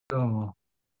Oh,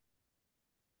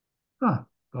 huh.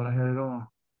 Thought I had it on.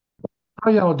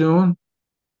 How y'all doing?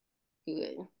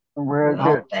 Good. We're Uh, good.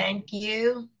 Well, thank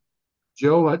you.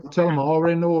 Joe, I tell him I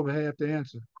already know over half the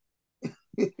answer.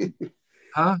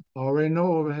 Huh? I already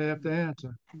know over half the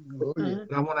answer. Oh yeah. Mhm.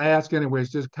 But I want to ask anyway.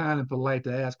 It's just kind and polite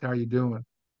to ask how you doing,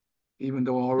 even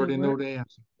though I already know Mhm. the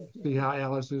answer. See how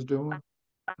Alice is doing.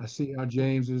 I see how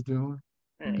James is doing.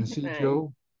 I can see Mhm.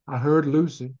 Joe. I heard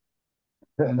Lucy.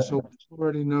 And so I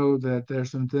already know that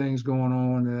there's some things going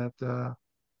on that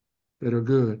are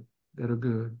good, that are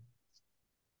good,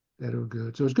 that are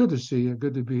good. So it's good to see you.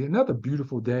 Good to be another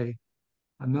beautiful day,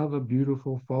 another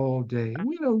beautiful fall day.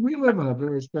 We live in a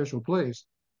very special place.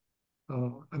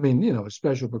 I mean, it's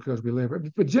special because we live.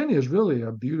 Virginia is really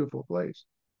a beautiful place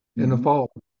in the Mhm.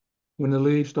 fall when the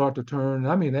leaves start to turn.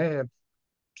 I mean, they have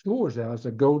tours out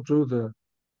that go through the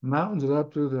mountains and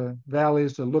up through the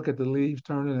valleys to look at the leaves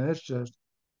turning. And it's just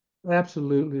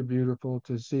absolutely beautiful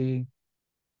to see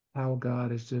how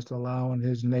God is just allowing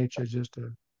His nature just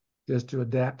to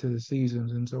adapt to the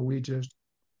seasons. And so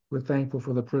we're thankful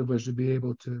for the privilege to be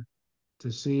able to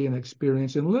see and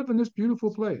experience and live in this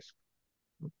beautiful place.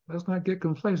 Let's not get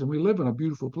complacent. We live in a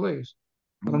beautiful place.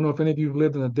 I don't know if any of you have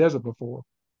lived in a desert before.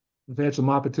 We've had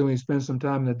some opportunity to spend some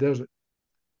time in the desert.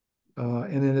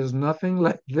 And it is nothing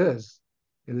like this.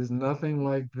 It is nothing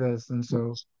like this. And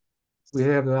so we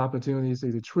have the opportunity to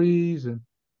see the trees and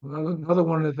another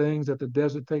one of the things that the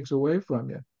desert takes away from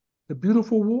you, the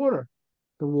beautiful water,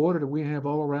 the water that we have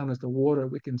all around us, the water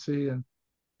we can see and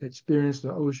experience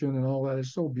the ocean and all that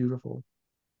is so beautiful.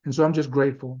 And so I'm just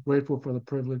grateful for the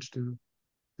privilege to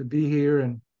be here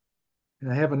and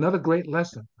I have another great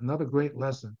lesson, another great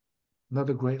lesson,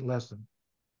 another great lesson.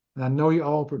 And I know you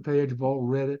all prepared, you've all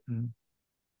read it, and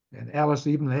Alice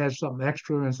even has something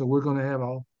extra, and so we're gonna have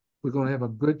a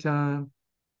good time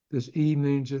this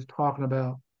evening just talking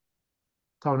about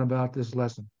this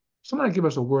lesson. Somebody give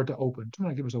us a word to open.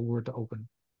 Somebody give us a word to open.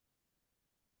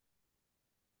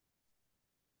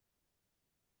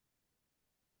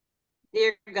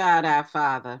 Dear God, our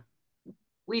Father,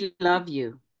 we love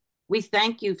you. We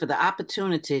thank you for the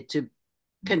opportunity to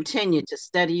continue to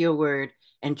study your word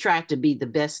and try to be the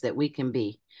best that we can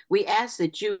be. We ask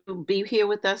that you be here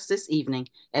with us this evening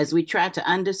as we try to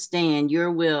understand your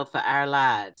will for our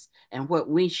lives and what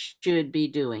we should be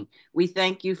doing. We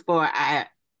thank you for our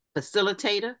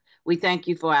facilitator. We thank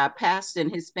you for our pastor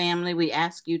and his family. We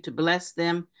ask you to bless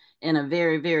them in a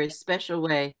very, very special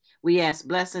way. We ask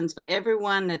blessings for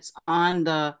everyone that's on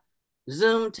the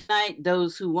Zoom tonight,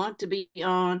 those who want to be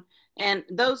on, and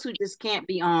those who just can't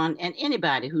be on, and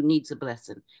anybody who needs a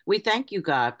blessing. We thank you,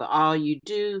 God, for all you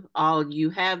do, all you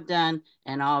have done,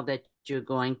 and all that you're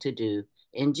going to do.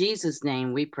 In Jesus'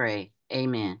 name we pray.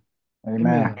 Amen.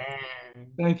 Amen.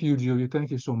 Amen. Thank you, Julia. Thank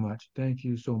you so much. Thank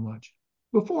you so much.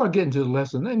 Before I get into the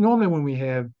lesson, and normally when we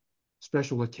have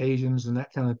special occasions and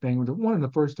that kind of thing, one of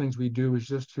the first things we do is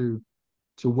just to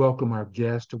welcome our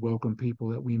guests, to welcome people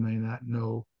that we may not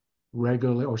know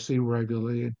regularly or see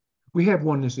regularly. And we have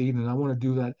one this evening. I want to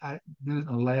do that. I did it in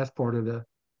the last part of the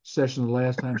session the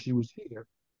last time she was here.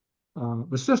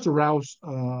 But Sister Rouse,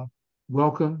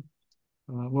 welcome.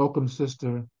 Welcome,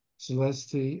 Sister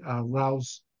Celeste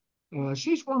Rouse.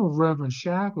 She's one of Reverend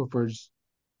Shackelford's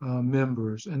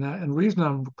members. And the reason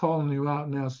I'm calling you out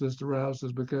now, Sister Rouse,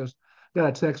 is because I got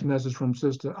a text message from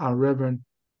Sister Reverend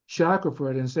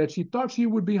Shackelford and said she thought she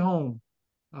would be home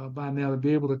by now to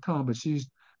be able to come, but she's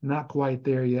not quite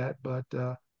there yet. But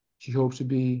she hopes to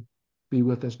be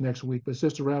with us next week. But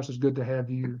Sister Rouse, it's good to have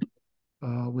you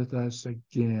with us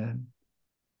again.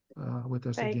 With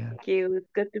us Thank again. you. It's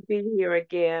good to be here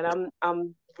again.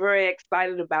 I'm very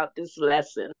excited about this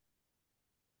lesson.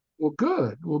 Well,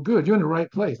 good. Well, good. You're in the right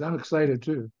place. I'm excited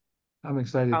too. I'm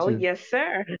excited Oh, too. yes,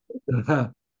 sir.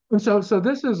 And so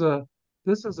this is a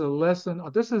lesson.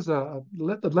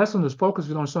 The lesson is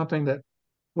focusing on something that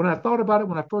when I thought about it,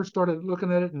 when I first started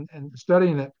looking at it and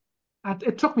studying it,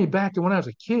 it took me back to when I was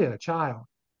a kid, a child.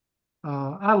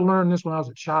 I learned this when I was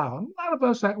a child. A lot of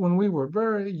us, when we were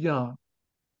very young,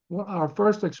 our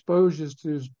first exposures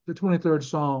to the 23rd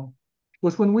Psalm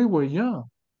was when we were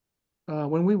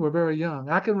very young.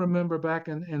 I can remember back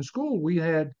in school, we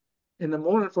had in the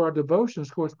morning for our devotions,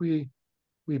 of course, we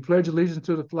pledge allegiance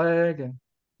to the flag and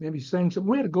maybe sing something.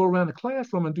 We had to go around the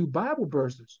classroom and do Bible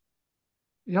verses.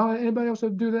 Y'all, anybody else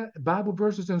have to do that? Bible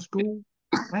verses in school?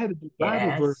 I had to do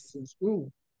Bible verses Yes. in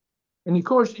school. And of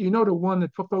course, the one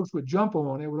that folks would jump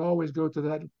on, they would always go to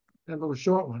that little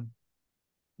short one.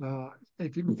 Uh,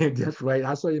 if you that's right,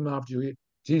 I saw your mouth, Julia.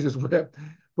 Jesus wept.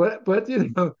 But but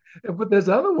there's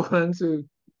other ones who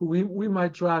we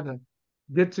might try to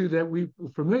get to that we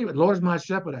familiar with. Lord is my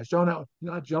shepherd. I shall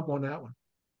not jump on that one.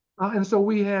 And so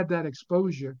we had that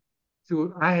exposure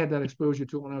to. I had that exposure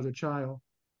to it when I was a child.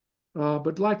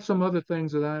 But like some other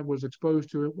things that I was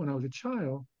exposed to it when I was a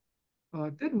child,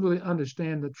 didn't really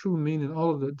understand the true meaning,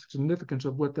 all of the significance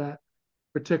of what that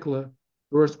particular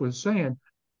verse was saying.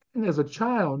 And as a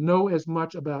child, know as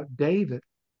much about David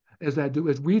as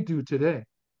we do today.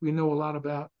 We know a lot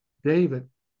about David.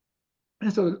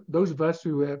 And so those of us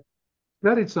who have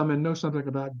studied some and know something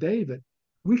about David,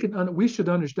 we should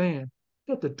understand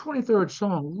that the 23rd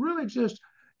song really just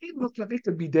it looks like it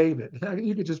could be David.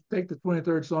 You could just take the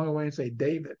 23rd song away and say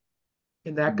David,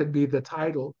 and that could be the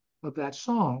title of that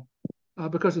song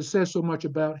because it says so much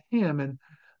about him and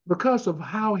because of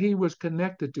how he was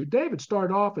connected to. David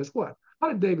started off as what? How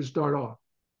did David start off?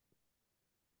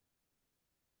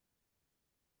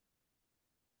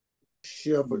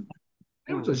 Shepherd.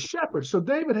 He was a shepherd. So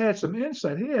David had some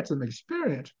insight. He had some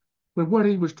experience with what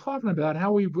he was talking about,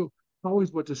 how he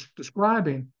was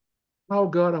describing how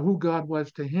God or who God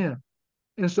was to him.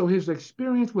 And so his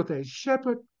experience with a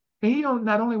shepherd, and he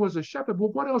not only was a shepherd,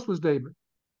 but what else was David?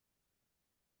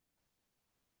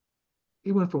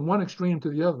 He went from one extreme to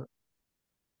the other.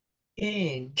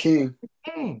 King.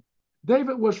 King.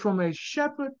 David was from a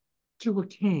shepherd to a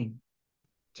king,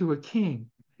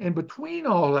 And between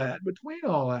all that,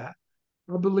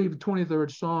 I believe the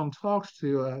 23rd Psalm talks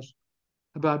to us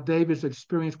about David's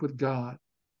experience with God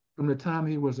from the time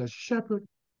he was a shepherd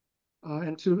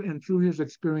and through his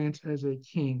experience as a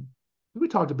king. We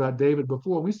talked about David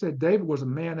before. We said David was a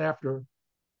man after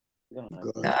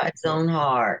God's own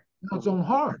heart. God's own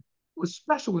heart. Was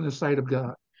special in the sight of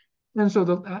God. And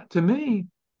so to me,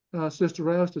 Sister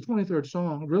Rouse, the 23rd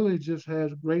Psalm really just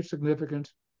has great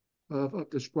significance of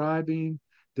describing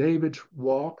David's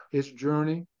walk, his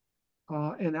journey.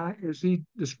 As he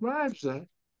describes that,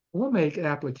 we'll make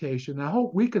application. I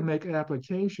hope we can make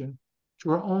application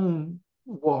to our own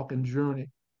walk and journey.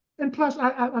 And plus,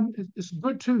 it's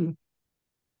good too.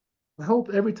 I hope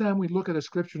every time we look at a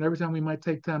scripture, and every time we might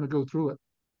take time to go through it,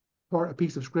 a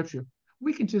piece of scripture,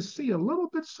 we can just see a little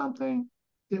bit something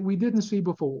that we didn't see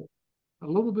before. A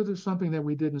little bit of something that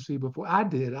we didn't see before. I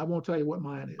did. I won't tell you what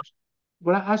mine is.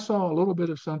 But I saw a little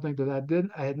bit of something that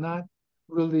I had not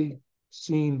really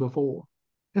seen before.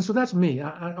 And so that's me.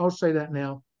 I'll say that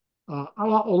now.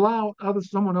 I'll allow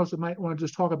someone else that might want to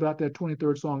just talk about that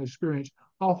 23rd song experience.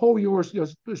 I'll hold your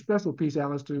special piece,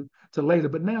 Alice, to later.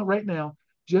 But right now,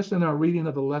 just in our reading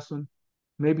of the lesson,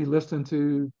 maybe listen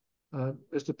to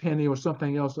Mr. Penny or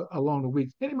something else along the week.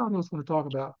 Anybody else want to talk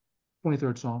about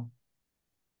 23rd song?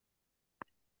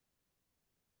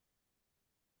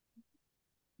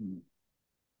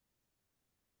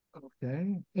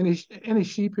 Okay. Any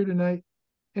sheep here tonight?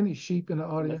 Any sheep in the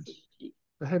audience?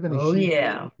 I have any sheep?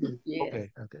 Yeah. Okay.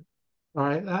 All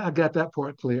right. I got that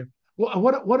part clear. Well,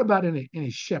 what about any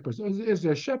shepherds? Is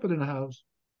there a shepherd in the house?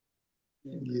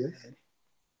 Yes.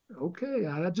 Okay.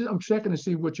 I'm checking to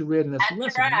see what you read in this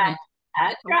lesson.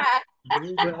 I tried.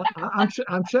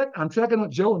 I'm checking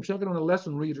on Joe. I'm checking on the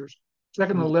lesson readers.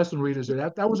 Checking on the lesson readers.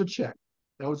 That was a check.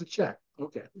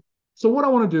 Okay. So what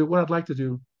I'd like to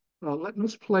do,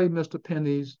 let's play Mr.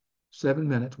 Penny's 7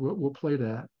 minutes. We'll play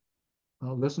that.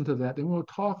 Listen to that. Then we'll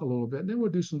talk a little bit. And then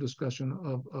we'll do some discussion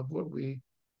of what we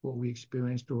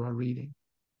experienced through our reading.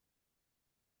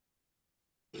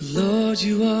 Lord,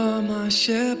 you are my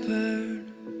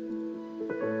shepherd,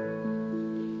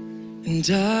 and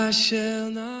I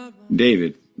shall not.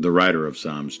 David, the writer of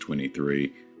Psalms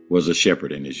 23, was a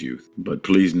shepherd in his youth. But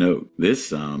please note, this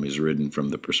psalm is written from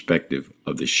the perspective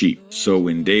of the sheep. So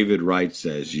when David writes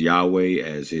as Yahweh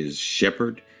as his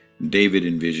shepherd, David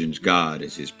envisions God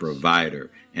as his provider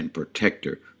and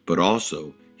protector, but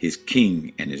also his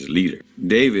king and his leader.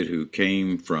 David, who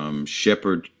came from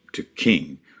shepherd to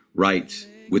king, writes,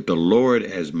 "With the Lord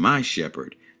as my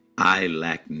shepherd, I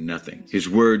lack nothing." His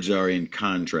words are in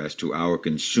contrast to our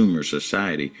consumer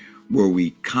society, where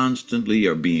we constantly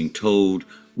are being told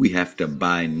we have to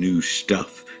buy new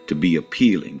stuff to be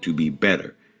appealing, to be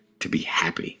better, to be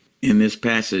happy. In this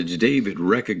passage, David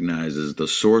recognizes the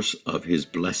source of his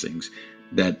blessings,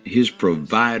 that his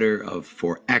provider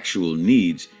for actual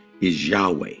needs is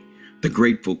Yahweh. The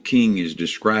grateful king is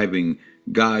describing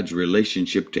God's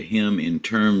relationship to him in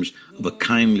terms of a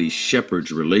kindly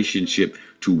shepherd's relationship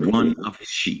to one of his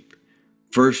sheep.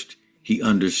 First, he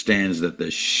understands that the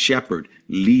shepherd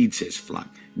leads his flock,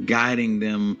 guiding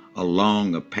them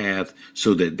along a path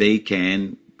so that they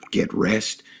can get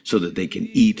rest, so that they can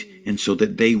eat, and so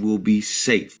that they will be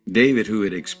safe. David, who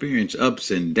had experienced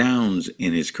ups and downs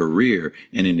in his career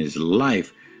and in his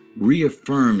life,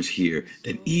 reaffirms here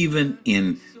that even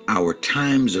in our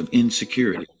times of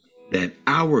insecurity, that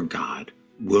our God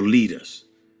will lead us.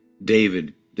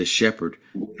 David, the shepherd,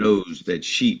 knows that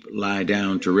sheep lie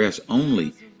down to rest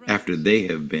only after they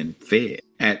have been fed.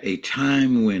 At a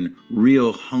time when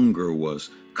real hunger was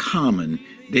common,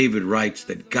 David writes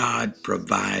that God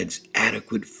provides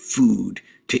adequate food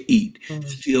to eat,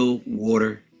 still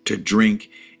water to drink,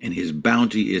 and his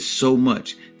bounty is so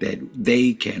much that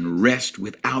they can rest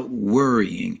without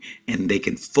worrying and they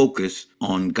can focus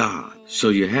on God. So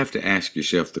you have to ask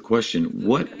yourself the question,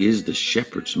 what is the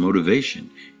shepherd's motivation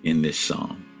in this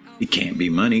psalm? It can't be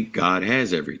money. God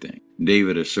has everything.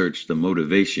 David asserts the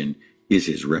motivation is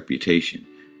his reputation.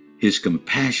 His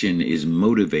compassion is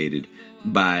motivated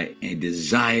by a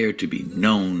desire to be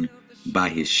known by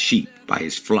his sheep, by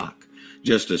his flock.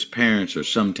 Just as parents are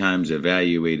sometimes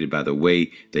evaluated by the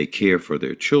way they care for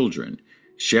their children,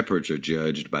 shepherds are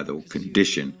judged by the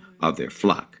condition of their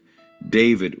flock.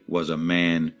 David was a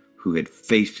man who had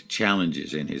faced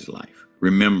challenges in his life.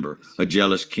 Remember, a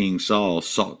jealous King Saul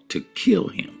sought to kill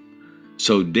him.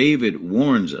 So David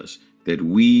warns us that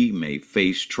we may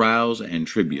face trials and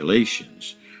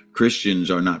tribulations.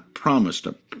 Christians are not promised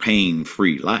a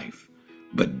pain-free life,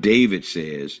 but David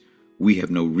says we have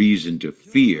no reason to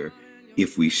fear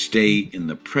if we stay in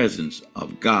the presence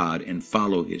of God and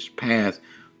follow his path,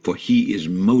 for he is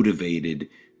motivated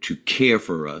to care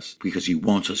for us because he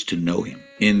wants us to know him.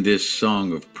 In this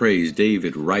song of praise,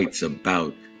 David writes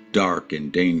about dark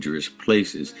and dangerous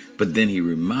places, but then he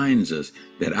reminds us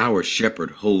that our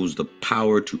shepherd holds the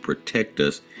power to protect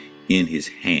us in his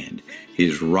hand.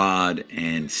 His rod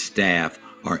and staff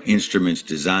are instruments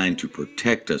designed to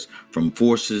protect us from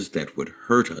forces that would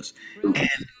hurt us,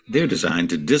 and they're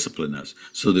designed to discipline us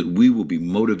so that we will be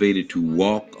motivated to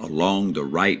walk along the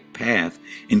right path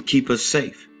and keep us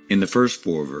safe. In the first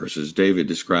 4 verses, David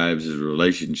describes his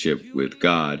relationship with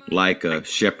God like a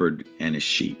shepherd and his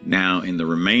sheep. Now, in the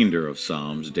remainder of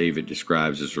Psalms, David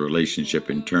describes his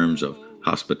relationship in terms of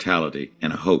hospitality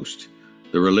and a host.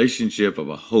 The relationship of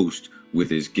a host with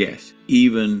his guests,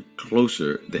 even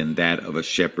closer than that of a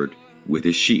shepherd with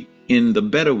his sheep. In the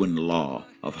Bedouin law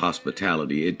of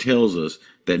hospitality, it tells us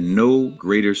that no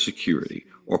greater security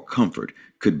or comfort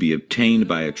could be obtained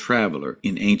by a traveler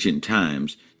in ancient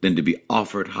times than to be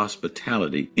offered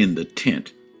hospitality in the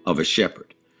tent of a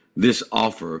shepherd. This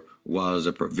offer was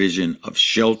a provision of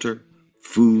shelter,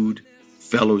 food,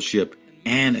 fellowship,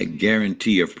 and a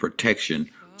guarantee of protection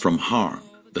from harm.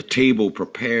 The table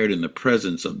prepared in the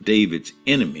presence of David's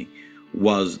enemy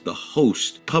was the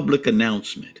host's public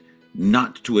announcement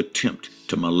not to attempt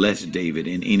to molest David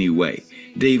in any way.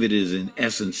 David is in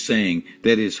essence saying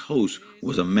that his host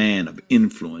was a man of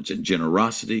influence and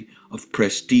generosity, of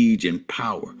prestige and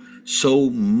power, so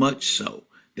much so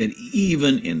that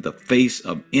even in the face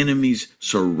of enemies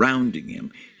surrounding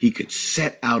him, he could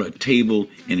set out a table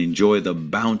and enjoy the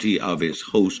bounty of his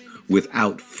host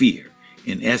without fear.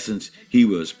 In essence, he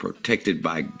was protected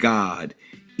by God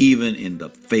even in the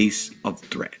face of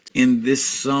threat. In this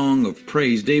song of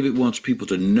praise, David wants people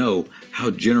to know how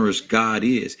generous God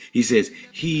is. He says,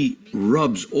 he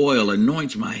rubs oil,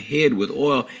 anoints my head with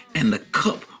oil, and the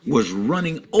cup was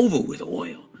running over with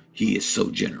oil. He is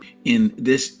so generous. In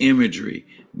this imagery,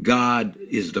 God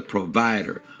is the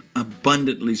provider,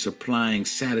 abundantly supplying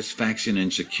satisfaction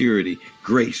and security,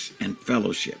 grace and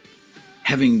fellowship.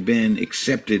 Having been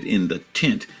accepted in the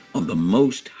tent of the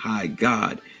Most High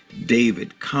God,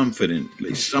 David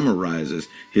confidently summarizes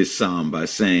his psalm by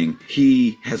saying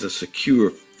he has a secure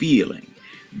feeling.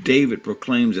 David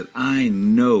proclaims that I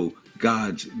know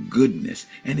God's goodness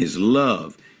and his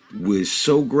love was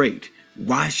so great.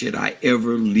 Why should I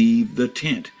ever leave the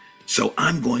tent? So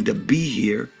I'm going to be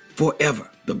here forever.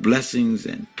 The blessings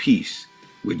and peace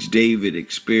which David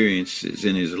experiences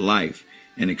in his life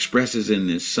and expresses in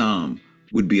this psalm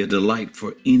would be a delight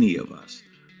for any of us.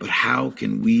 But how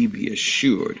can we be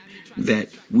assured that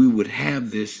we would have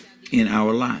this in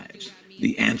our lives?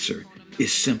 The answer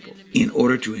is simple. In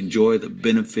order to enjoy the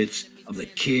benefits of the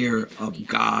care of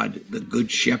God, the Good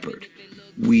Shepherd,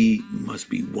 we must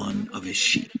be one of his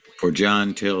sheep. For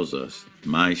John tells us,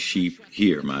 my sheep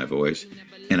hear my voice,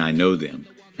 and I know them,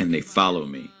 and they follow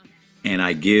me. And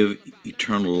I give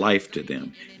eternal life to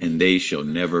them, and they shall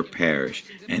never perish,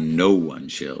 and no one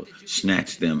shall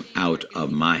snatch them out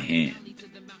of my hand.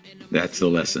 That's the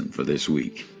lesson for this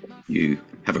week. You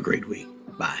have a great week.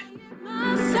 Bye.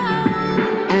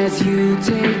 As you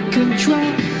take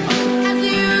control.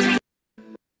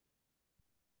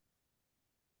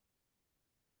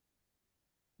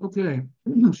 Okay,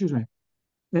 excuse me.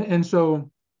 And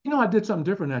so, I did something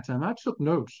different that time. I took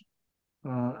notes.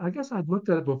 I guess I'd looked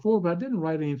at it before, but I didn't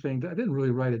write anything. I didn't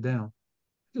really write it down.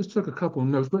 just took a couple of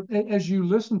notes, but as you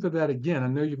listen to that again, I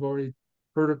know you've already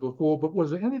heard it before, but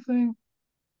was there anything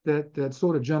that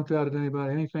sort of jumped out at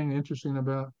anybody? Anything interesting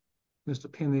about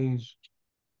Mr. Penny's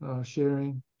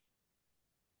sharing?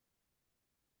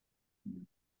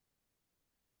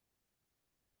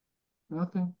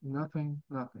 Nothing, nothing,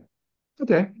 nothing.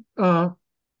 Okay.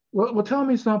 Well, tell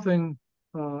me something.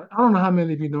 I don't know how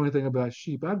many of you know anything about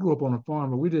sheep. I grew up on a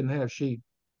farm, but we didn't have sheep,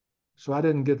 so I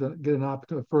didn't get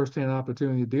a first-hand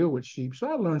opportunity to deal with sheep. So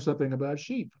I learned something about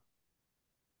sheep.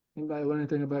 Anybody learn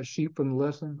anything about sheep from the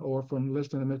lesson or from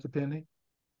listening to Mr. Penny?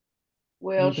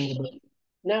 Well, Anything about? sheep,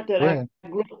 not that Go I ahead.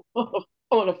 grew up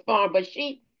on a farm, but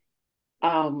sheep,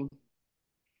 um,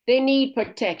 they need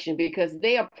protection because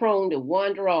they are prone to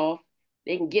wander off.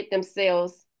 They can get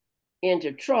themselves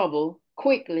into trouble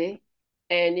quickly,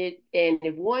 and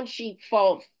if one sheep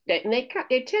falls, that and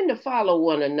they tend to follow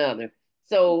one another.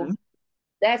 So Mhm.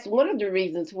 that's one of the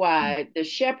reasons why the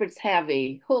shepherds have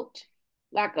a hooked,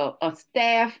 like a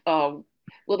staff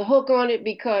with a hook on it,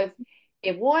 because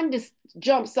if one just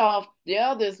jumps off, the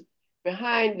others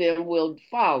behind them will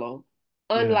follow.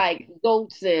 Yeah. Unlike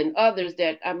goats and others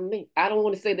that, I mean, I don't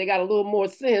want to say they got a little more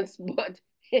sense, but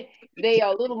they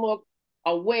are a little more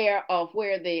aware of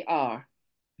where they are.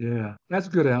 Yeah, that's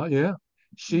good, Al. Yeah.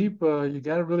 Sheep, you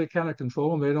got to really kind of control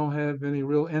them. They don't have any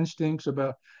real instincts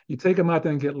about, you take them out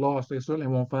there and get lost, they certainly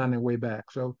won't find their way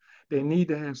back. So they need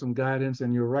to have some guidance.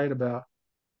 And you're right about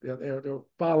they'll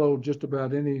follow just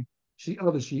about any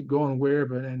other sheep going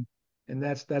wherever. And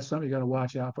that's something you got to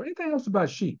watch out for. Anything else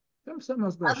about sheep? Tell me something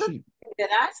else about Other sheep. thing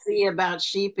that I see about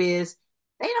sheep is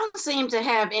they don't seem to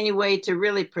have any way to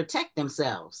really protect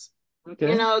themselves. You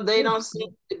Okay. know, they Yeah. don't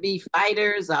seem to be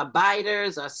fighters or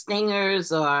biters or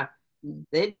stingers, or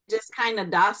they're just kind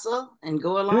of docile and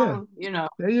go Yeah. along, you know.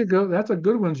 There you go. That's a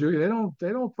good one, Julie. They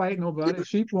don't fight nobody.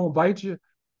 Sheep won't bite you,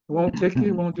 won't tick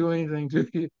you, won't do anything to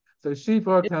you. So sheep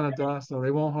are kind of docile.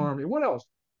 They won't harm you. What else?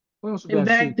 What else And about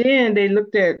back sheep? then,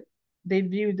 they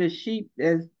viewed the sheep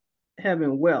as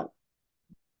having wealth.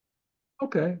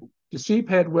 Okay. The sheep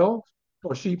had wealth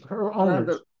or sheep her Well,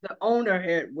 owners. the owner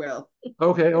had wealth.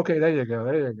 Okay, okay, there you go.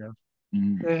 There you go.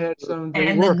 They had some, they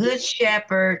And the worked. good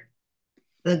shepherd,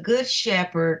 they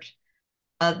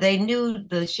knew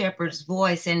the shepherd's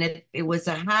voice, and if it was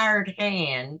a hired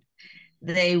hand,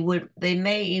 they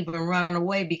may even run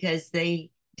away because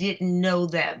they didn't know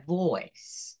that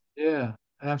voice. Yeah,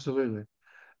 absolutely.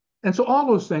 And so all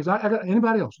those things, I got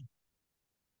anybody else?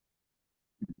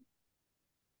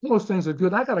 All those things are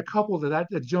good. I got a couple that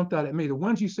jumped out at me. The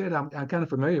ones you said I'm kind of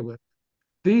familiar with.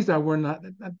 These I were not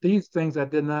these things I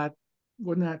did not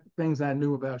were not things I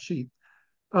knew about sheep.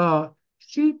 Uh,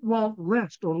 Sheep won't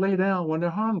rest or lay down when they're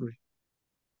hungry.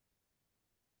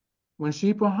 When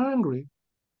sheep are hungry,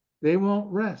 they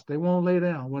won't rest. They won't lay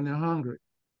down when they're hungry.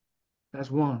 That's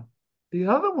one. The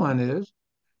other one is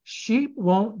sheep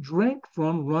won't drink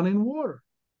from running water.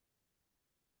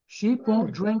 Sheep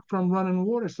won't drink from running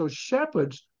water. So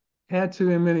shepherds had to,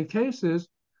 in many cases,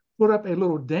 put up a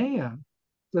little dam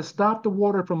to stop the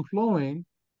water from flowing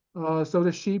so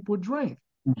the sheep would drink.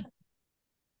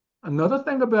 Another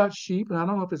thing about sheep, and I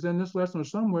don't know if it's in this lesson or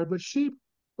somewhere, but sheep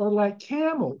are like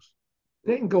camels.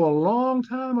 They can go a long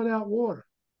time without water.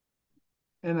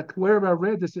 And wherever I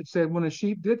read this, it said when a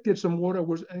sheep did get some water,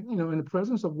 was in the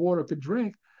presence of water could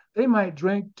drink, they might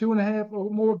drink 2.5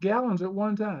 or more gallons at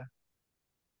one time.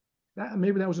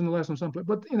 Maybe that was in the lesson someplace,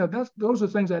 but those are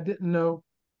things I didn't know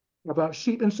about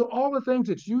sheep. And so all the things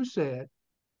that you said,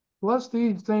 plus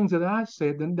these things that I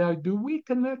said, then now do we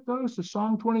connect those to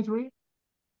Psalm 23?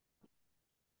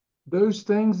 Those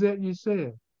things that you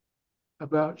said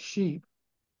about sheep,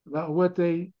 about what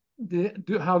they do,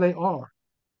 how they are,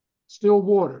 still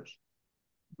waters,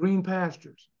 green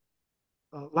pastures,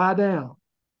 lie down.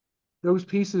 Those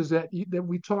pieces that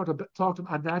we talked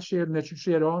about, I shared and that you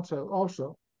shared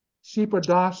also. Sheep are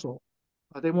docile.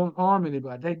 They won't harm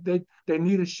anybody. They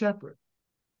need a shepherd.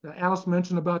 Alice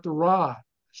mentioned about the rod,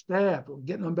 staff, or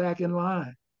getting them back in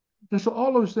line. And so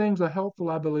all those things are helpful,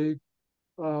 I believe,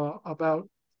 about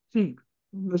sheep.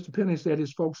 Mr. Penny said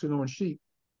he's focusing on sheep.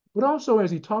 But also, as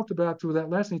he talked about through that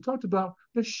lesson, he talked about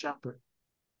the shepherd.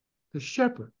 The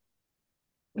shepherd.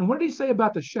 And what did he say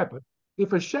about the shepherd?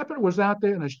 If a shepherd was out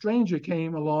there and a stranger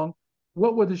came along,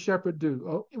 what would the shepherd do?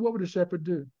 Oh, what would the shepherd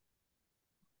do?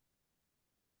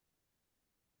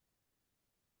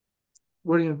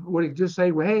 Would he just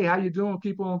say, well, hey, how you doing?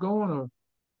 Keep on going? Or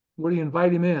would he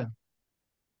invite him in?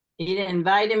 He'd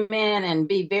invite him in and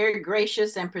be very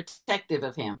gracious and protective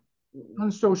of him.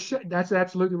 And so that's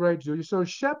absolutely right, Julia. So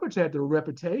shepherds had the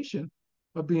reputation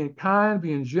of being kind,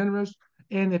 being generous.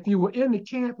 And if you were in the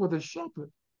camp with a shepherd,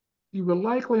 You were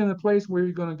likely in a place where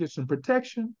you're going to get some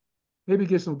protection, maybe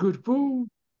get some good food.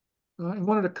 And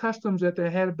one of the customs that they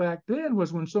had back then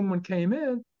was when someone came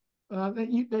in,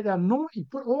 they'd anoint you,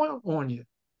 put oil on you.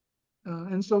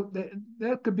 And so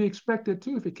that could be expected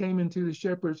too if he came into the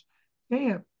shepherd's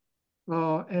camp.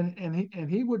 And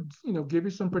he would, give you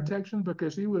some protection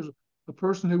because he was a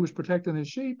person who was protecting his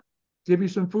sheep, give you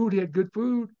some food. He had good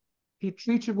food. He'd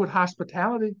treat you with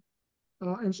hospitality.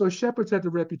 And so shepherds had the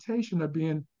reputation of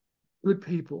being good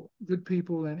people.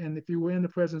 And if you were in the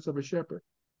presence of a shepherd,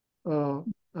 you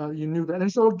knew that.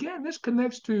 And so again, this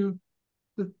connects to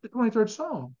the 23rd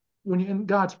Psalm, when you're in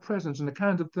God's presence and the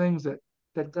kinds of things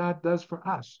that God does for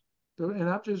us. So, and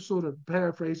I'm just sort of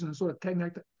paraphrasing and sort of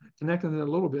connecting it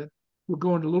a little bit. We'll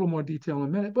go into a little more detail in a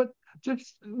minute, but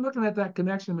just looking at that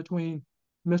connection between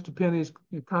Mr. Penny's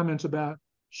comments about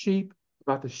sheep,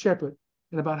 about the shepherd,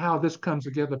 and about how this comes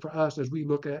together for us as we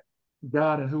look at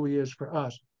God and who he is for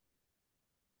us.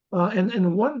 And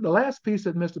the last piece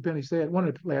that Mr. Penny said, one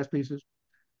of the last pieces,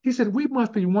 he said, we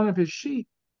must be one of his sheep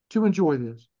to enjoy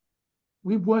this.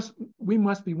 We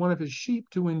must be one of his sheep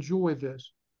to enjoy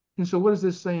this. And so what is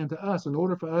this saying to us? In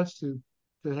order for us to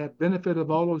have benefit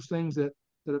of all those things that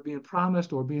are being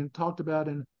promised or being talked about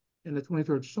in the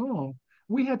 23rd Psalm,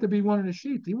 we have to be one of the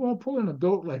sheep. He won't pull in a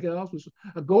goat like else.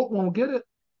 A goat won't get it.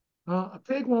 A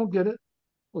pig won't get it.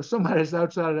 Or somebody that's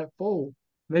outside of that fold.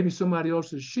 Maybe somebody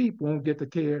else's sheep won't get the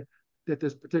care that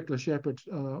this particular shepherd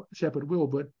will,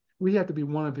 but we have to be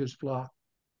one of his flock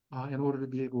in order to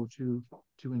be able to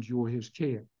enjoy his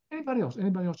care. Anybody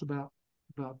else about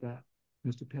that,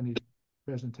 Mr. Penny's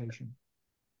presentation?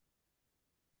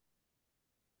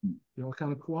 You're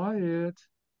kind of quiet.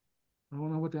 I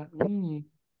don't know what that means.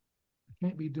 I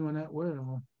can't be doing that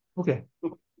well. Okay.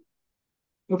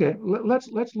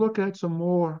 Let's look at some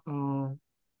more.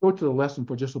 Go to the lesson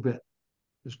for just a bit.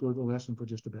 Let's go to the lesson for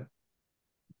just a bit.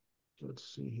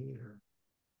 Let's see here.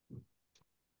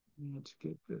 Let's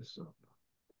get this up.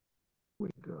 We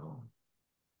go.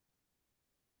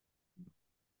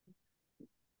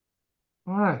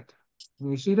 All right.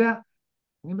 Can you see that?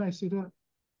 Anybody see that?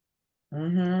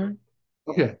 Mm-hmm.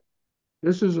 Okay.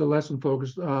 This is a lesson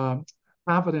focused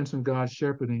confidence in God's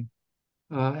shepherding.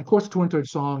 Of course, the 23rd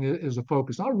song is a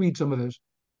focus. I'll read some of this.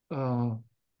 The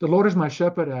Lord is my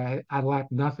shepherd, I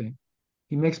lack nothing.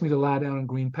 He makes me to lie down in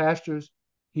green pastures.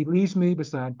 He leads me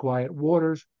beside quiet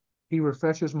waters. He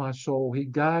refreshes my soul. He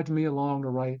guides me along the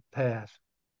right path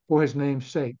for his name's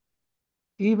sake.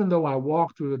 Even though I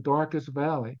walk through the darkest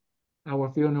valley, I will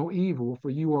fear no evil, for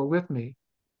you are with me.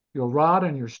 Your rod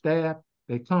and your staff,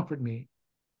 they comfort me.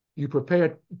 You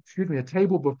prepare, a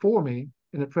table before me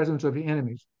in the presence of your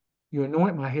enemies. You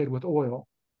anoint my head with oil.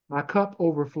 My cup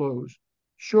overflows.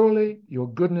 Surely your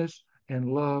goodness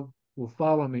and love will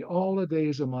follow me all the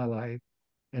days of my life,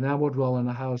 and I will dwell in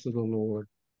the house of the Lord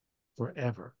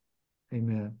forever.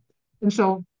 Amen. And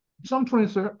so Psalm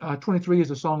 23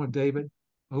 is a song of David,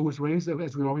 who was raised,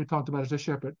 as we already talked about, as a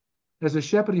shepherd. As a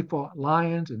shepherd, he fought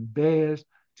lions and bears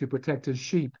to protect his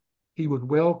sheep. He was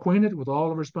well acquainted with all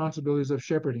the responsibilities of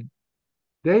shepherding.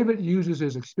 David uses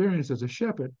his experience as a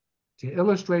shepherd to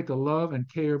illustrate the love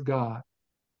and care of God.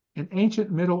 In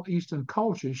ancient Middle Eastern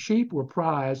culture, sheep were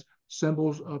prized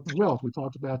symbols of wealth. We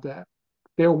talked about that.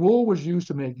 Their wool was used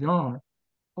to make yarn.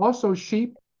 Also,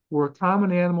 sheep were a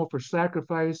common animal for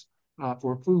sacrifice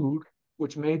for food,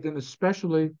 which made them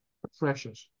especially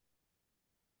precious.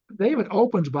 David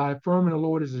opens by affirming the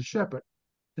Lord as a shepherd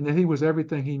and that he was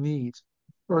everything he needs.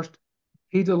 First,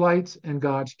 he delights in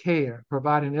God's care,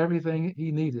 providing everything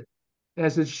he needed.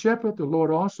 As his shepherd, the Lord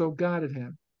also guided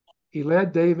him. He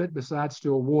led David beside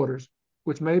still waters,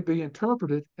 which may be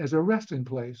interpreted as a resting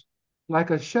place, like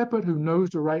a shepherd who knows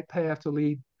the right path to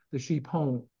lead the sheep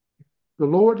home. The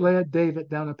Lord led David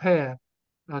down a path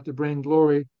to bring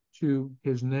glory to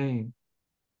his name.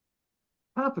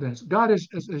 Confidence. God is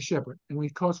a shepherd. And we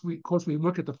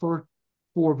look at the first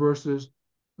four verses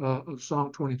of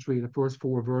Psalm 23, the first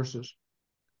four verses.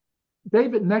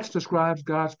 David next describes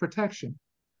God's protection.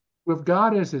 With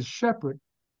God as his shepherd,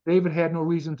 David had no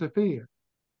reason to fear.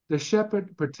 The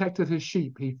shepherd protected his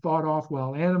sheep. He fought off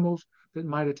wild animals that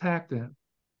might attack them.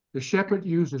 The shepherd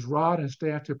used his rod and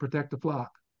staff to protect the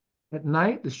flock. At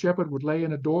night, the shepherd would lay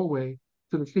in a doorway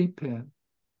to the sheep pen,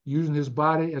 using his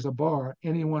body as a bar,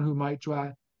 anyone who might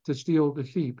try to steal the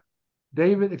sheep.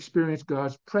 David experienced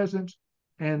God's presence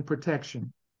and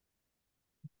protection.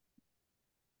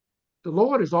 The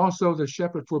Lord is also the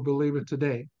shepherd for believers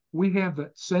today. We have the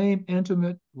same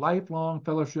intimate, lifelong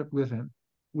fellowship with him.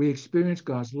 We experience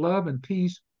God's love and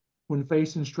peace when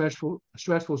facing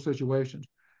stressful situations.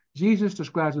 Jesus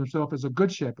describes himself as a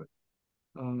good shepherd.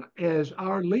 As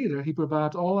our leader, he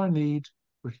provides all our needs,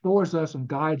 restores us and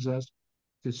guides us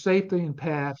to safety and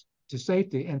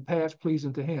paths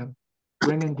pleasing to him,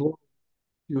 bringing glory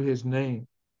to his name.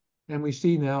 And we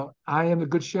see now, I am the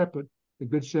good shepherd. The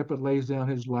good shepherd lays down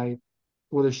his life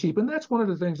for the sheep. And that's one of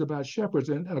the things about shepherds,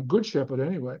 and a good shepherd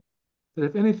anyway, that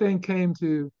if anything came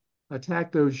to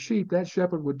attack those sheep, that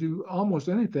shepherd would do almost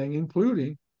anything,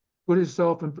 including put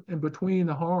himself in between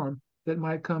the harm that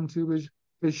might come to his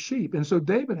sheep. And so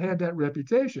David had that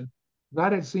reputation.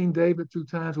 God had seen David through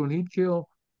times when he'd kill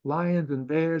lions and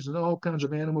bears and all kinds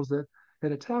of animals that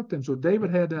had attacked him. So David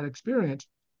had that experience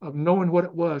of knowing what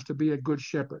it was to be a good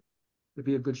shepherd, to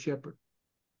be a good shepherd.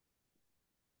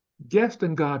 Guest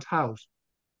in God's house.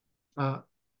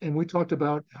 And we talked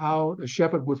about how the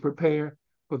shepherd would prepare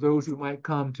for those who might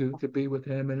come to be with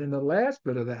him. And in the last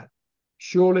bit of that,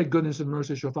 surely goodness and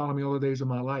mercy shall follow me all the days of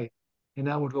my life,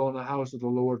 and I will go in the house of the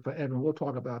Lord forever. And we'll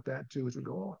talk about that too as we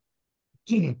go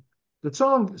on. The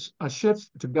song shifts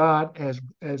to God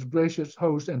as gracious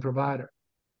host and provider.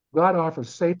 God offers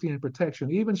safety and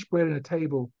protection, even spreading a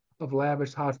table of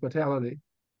lavish hospitality.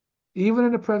 Even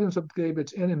in the presence of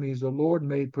David's enemies, the Lord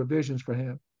made provisions for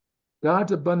him.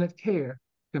 God's abundant care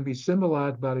can be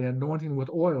symbolized by the anointing with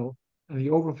oil and the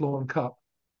overflowing cup.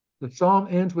 The psalm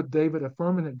ends with David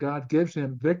affirming that God gives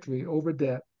him victory over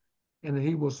death and that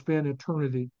he will spend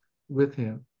eternity with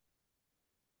him.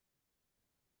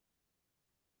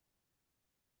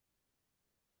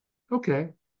 Okay,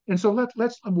 and so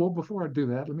let's well, before I do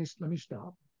that, let me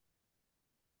stop.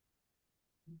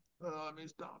 Let me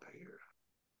stop here.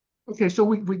 Okay, so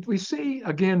we see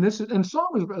again, this is, and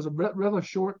Psalm is a rather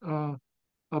short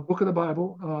a book of the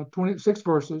Bible, 26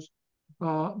 verses.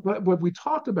 But what we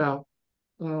talked about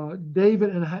David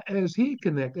and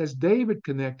as David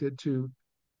connected to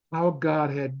how God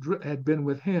had been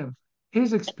with him,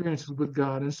 his experiences with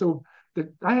God. And so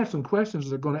I have some questions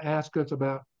that are going to ask us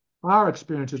about our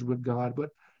experiences with God. But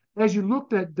as you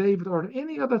looked at David, are there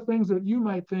any other things that you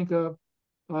might think of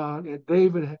that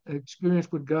David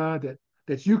experienced with God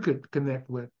that you could connect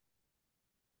with?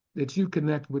 That you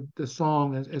connect with the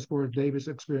song as far as David's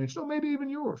experience, or maybe even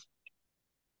yours.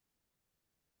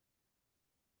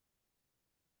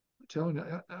 I'm telling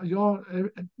you, y'all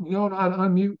know how to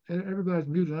unmute. Everybody's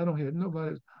muted. I don't hear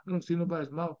nobody. I don't see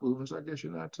nobody's mouth moving. So I guess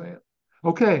you're not saying.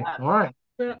 Okay, all right.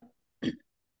 Yeah.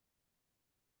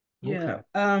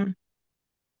 Okay.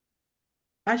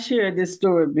 I shared this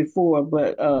story before,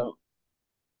 but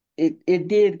it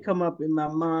did come up in my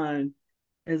mind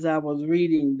as I was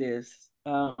reading this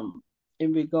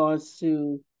in regards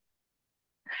to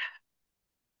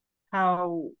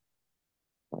how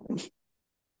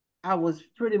I was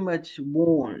pretty much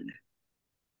warned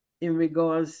in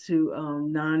regards to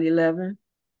 9/11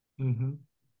 Mm-hmm.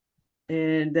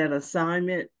 and that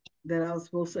assignment that I was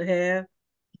supposed to have.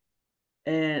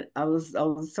 And I was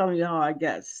telling you how I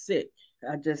got sick.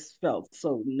 I just felt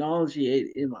so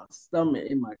nauseated in my stomach,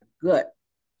 in my gut.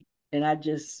 And I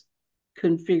just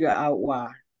couldn't figure out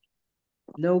why.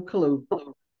 No clue.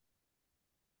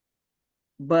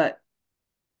 But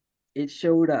it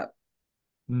showed up.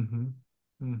 Mm-hmm.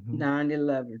 Mm-hmm.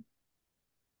 9/11.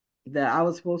 That I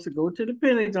was supposed to go to the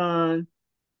Pentagon,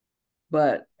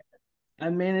 but I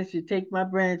managed to take my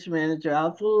branch manager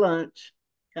out to lunch,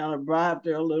 kind of bribed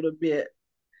her a little bit.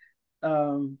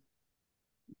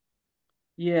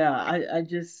 Yeah, I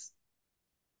just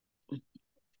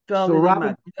felt So it in Robin,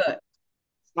 my gut.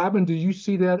 Robin, do you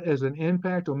see that as an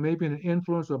impact or maybe an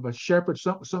influence of a shepherd?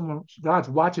 Someone God's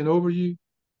watching over you,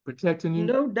 protecting you.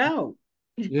 No doubt.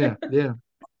 Yeah, yeah.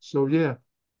 So yeah,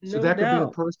 so No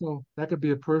doubt. that could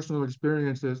be a personal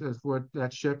experience as what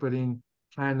that shepherding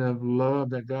kind of love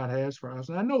that God has for us.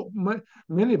 And I know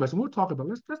many of us, and we'll talk about.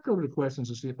 Let's go to the questions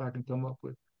and see if I can come up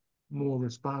with more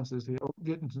responses here.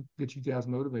 Get you guys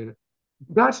motivated.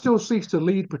 God still seeks to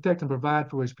lead, protect, and provide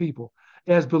for his people.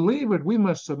 As believers, we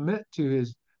must submit to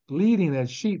his leading as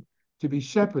sheep to be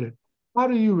shepherded. How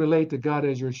do you relate to God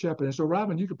as your shepherd? And so,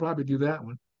 Robin, you could probably do that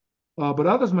one. But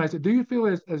others might say, do you feel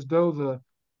as though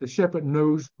the shepherd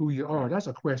knows who you are? That's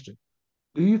a question.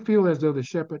 Do you feel as though the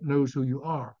shepherd knows who you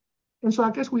are? And so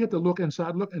I guess we have to look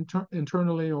inside, look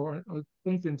internally or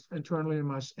think internally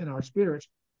in our spirits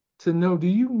to know, do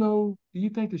you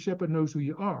think the shepherd knows who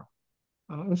you are?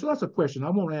 And so that's a question. I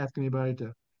won't ask anybody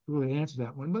to really answer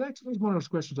that one, but that's one of those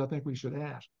questions I think we should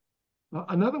ask.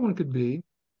 Another one could be,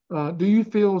 do you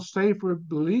feel safer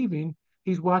believing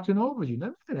he's watching over you? Now,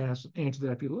 you can answer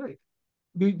that if you like.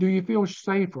 Do you feel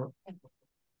safer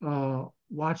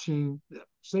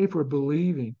safer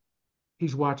believing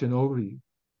he's watching over you?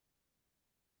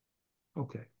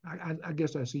 Okay, I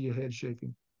guess I see your head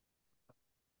shaking.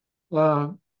 Uh,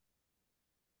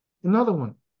 another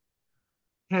one.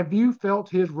 Have you felt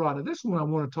his rod? Now, this is what I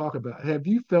want to talk about. Have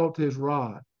you felt his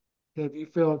rod? Have you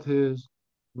felt his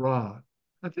rod?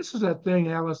 Now, this is that thing,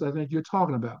 Alice, I think you're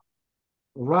talking about,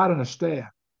 a rod and a staff.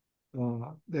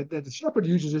 That the shepherd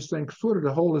uses this thing sort of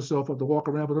to hold himself up to walk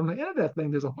around, but on the end of that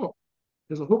thing, there's a hook.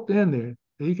 There's a hooked end there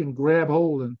that he can grab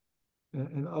hold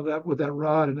and of that with that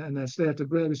rod and that staff to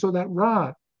grab it. So that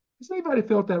rod, has anybody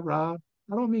felt that rod?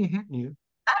 I don't mean hitting you.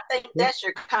 I think that's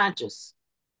your conscience.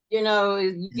 You know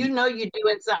you're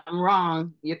doing something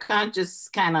wrong. Your conscience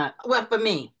kind of, well, for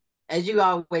me, as you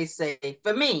always say,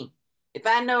 for me, if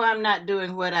I know I'm not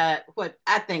doing what I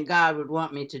think God would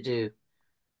want me to do,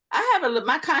 I have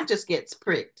my conscience gets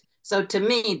pricked. So to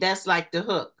me, that's like the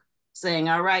hook saying,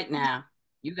 all right, now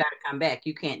you got to come back.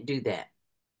 You can't do that.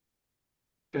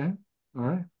 Okay. All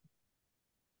right.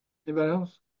 Anybody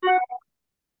else?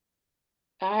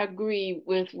 I agree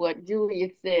with what Julia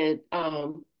said.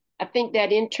 I think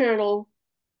that internal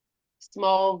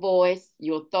small voice,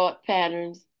 your thought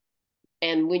patterns,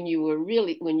 and when you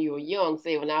were young,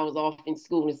 say when I was off in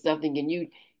school or something, and you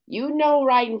know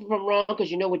right from wrong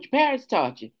because you know what your parents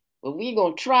taught you. But we're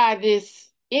gonna try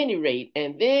this any rate,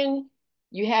 and then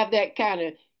you have that kind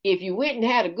of, if you went and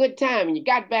had a good time and you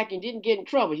got back and didn't get in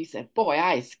trouble, you said, "Boy,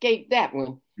 I escaped that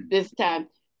one this time."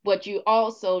 But you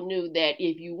also knew that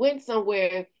if you went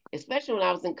somewhere, especially when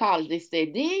I was in college, they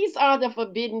said these are the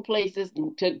forbidden places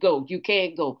to go. You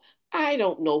can't go. I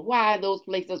don't know why those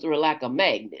places were like a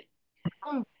magnet.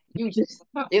 It's just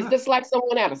like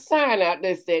someone had a sign out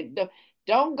there said,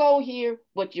 "Don't go here,"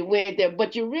 but you went there.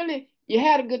 But you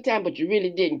had a good time, but you really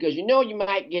didn't because you know you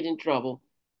might get in trouble.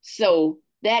 So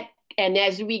that, and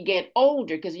as we get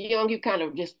older, because young, you kind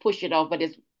of just push it off. But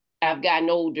as I've gotten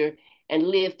older and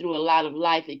lived through a lot of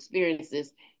life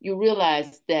experiences, you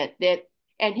realize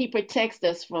and he protects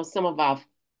us from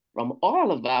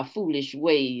all of our foolish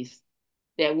ways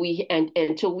and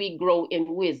until we grow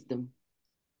in wisdom.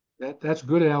 That's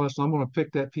good, Alice. I'm going to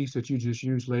pick that piece that you just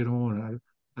used later on.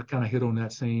 I kind of hit on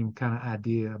that same kind of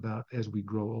idea about as we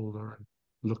grow older and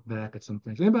look back at some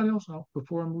things. Anybody else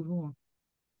before I move on?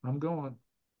 I'm going.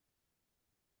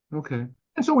 Okay.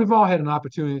 And so we've all had an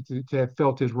opportunity to have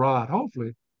felt his rod,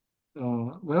 hopefully.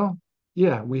 Well,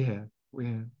 yeah, we have. We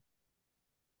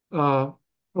have.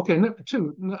 Okay,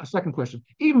 a second question.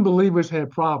 Even believers have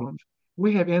problems.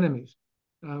 We have enemies.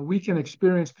 We can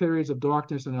experience periods of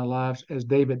darkness in our lives as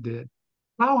David did.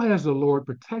 How has the Lord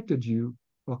protected you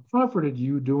or comforted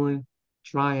you during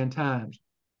trying times?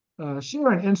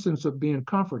 Share an instance of being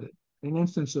comforted, an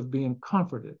instance of being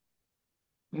comforted.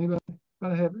 Anybody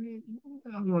have,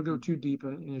 I don't want to go too deep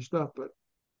in your stuff, but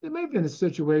it may be in a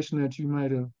situation that you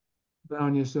might have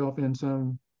found yourself in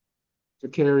some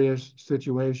precarious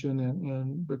situation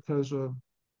and because of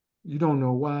you don't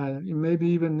know why, maybe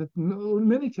even in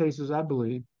many cases I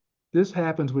believe this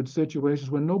happens with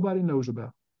situations where nobody knows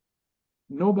about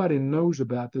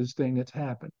this thing that's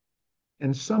happened,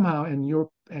 and somehow in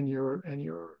your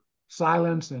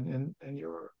silence and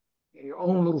your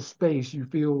own little space you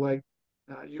feel like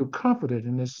you're comforted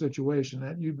in this situation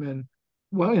that you've been,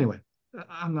 well, anyway,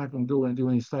 I'm not going to go and do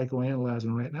any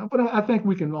psychoanalyzing right now, but I think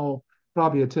we can all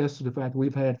probably attest to the fact that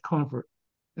we've had comfort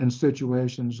in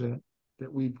situations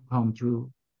that we've come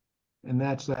through. And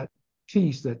that's that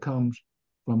peace that comes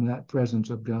from that presence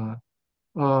of God.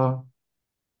 Uh,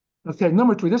 okay,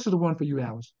 number 3, this is the one for you,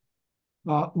 Alice.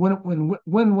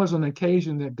 When was an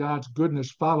occasion that God's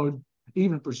goodness followed,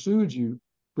 even pursued you,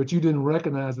 but you didn't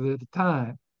recognize it at the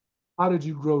time? How did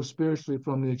you grow spiritually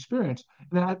from the experience?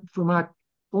 Now, for my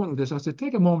point of this, I said,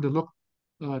 take a moment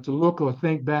to look or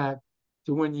think back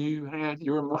to when you had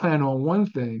your mind on one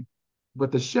thing,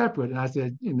 but the shepherd, and I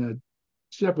said,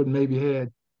 shepherd maybe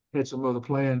had some other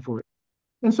plan for it.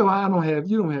 And so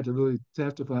you don't have to really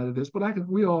testify to this, but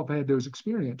we all have had those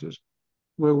experiences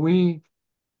where we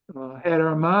had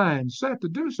our minds set to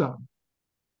do something.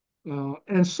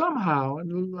 And somehow,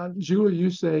 Julie, you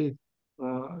say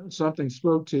something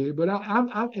spoke to you, but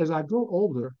as I grow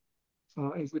older,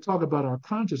 if we talk about our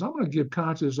conscience, I'm going to give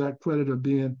conscience that credit of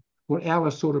being what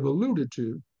Alice sort of alluded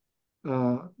to,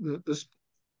 this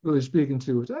really speaking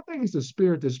to us. I think it's the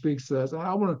spirit that speaks to us.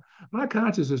 My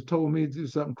conscience has told me to do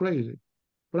something crazy,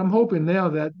 but I'm hoping now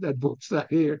that voice I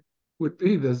hear would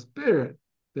be the spirit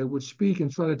that would speak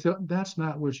and try to tell, that's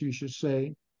not what you should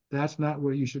say. That's not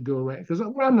where you should go, right? Because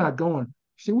I'm not going.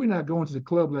 See, we're not going to the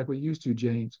club like we used to,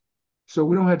 James. So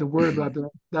we don't have to worry about that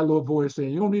little voice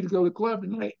saying, you don't need to go to the club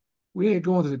tonight. We ain't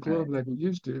going to the club like we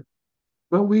used to.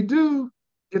 But we do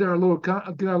get our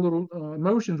little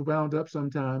emotions wound up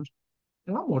sometimes.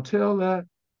 And I'm gonna tell that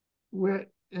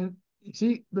and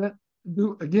see that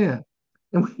do again.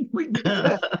 And we do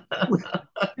that.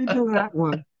 We do that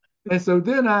one. And so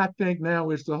then I think now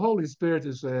it's the Holy Spirit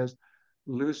that says,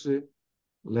 Lucy,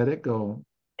 let it go.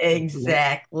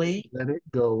 Exactly. Let it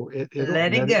go. It'll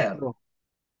Let it let it go. go.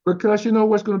 Because you know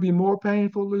what's going to be more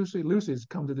painful, Lucy? Lucy's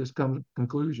come to this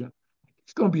conclusion.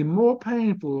 It's going to be more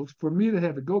painful for me to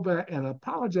have to go back and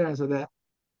apologize for that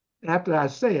after I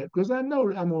say it, because I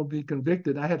know I'm going to be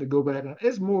convicted. I had to go back.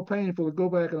 It's more painful to go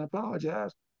back and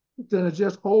apologize than to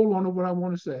just hold on to what I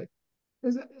want to say.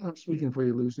 I'm speaking for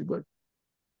you, Lucy, but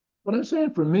what I'm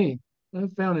saying for me, I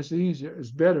found it's easier,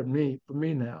 it's better for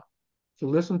me now to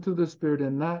listen to the Spirit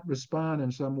and not respond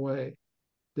in some way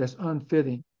that's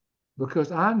unfitting.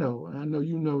 Because I know, and I know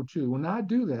you know too, when I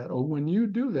do that, or when you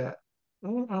do that,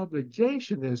 our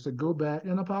obligation is to go back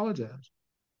and apologize.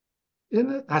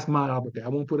 Isn't it? That's my obligation. I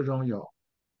won't put it on y'all.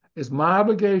 It's my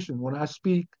obligation when I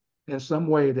speak in some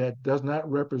way that does not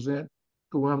represent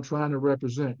who I'm trying to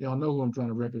represent. Y'all know who I'm trying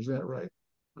to represent, right?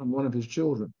 I'm one of his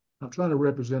children. I'm trying to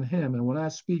represent him. And when I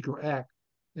speak or act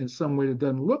in some way that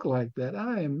doesn't look like that,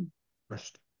 I am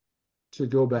forced to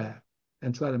go back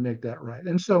and try to make that right.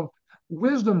 And so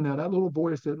wisdom now, that little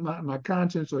voice that my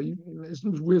conscience, or it's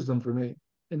wisdom for me,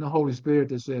 and the Holy Spirit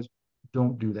that says,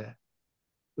 don't do that.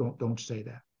 Don't say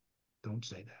that. Don't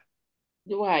say that.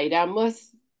 Dwight, I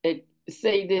must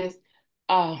say this.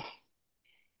 Uh,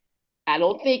 I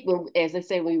don't think when, as I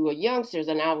say, when we were youngsters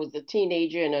and I was a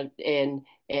teenager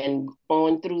and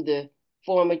going through the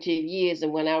formative years,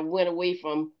 and when I went away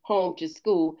from home to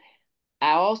school,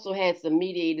 I also had some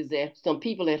mediators at some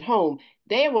people at home.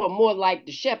 They were more like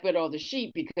the shepherd or the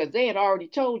sheep because they had already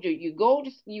told you, you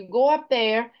go up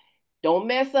there, don't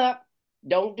mess up,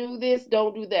 don't do this,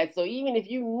 don't do that. So even if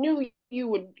you knew you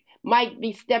would might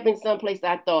be stepping someplace,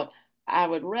 I thought I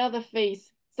would rather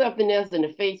face something else than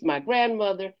to face my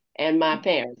grandmother and my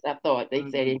parents. I thought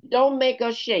they said, don't make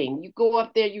us shame. You go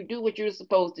up there, you do what you're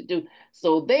supposed to do.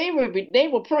 So they were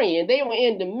praying. They were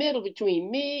in the middle between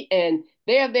me and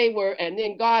there they were, and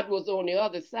then God was on the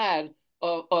other side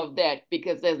of that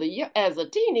because as a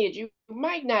teenager, you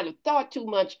might not have thought too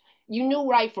much. You knew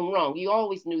right from wrong. You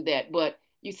always knew that, but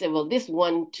you said, well, this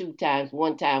one time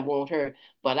won't hurt.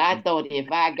 But I thought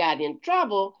if I got in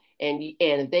trouble and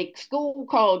if school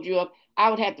called you up, I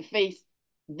would have to face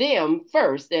them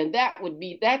first, and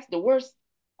that's the worst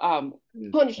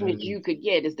punishment you could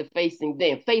get is to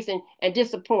facing and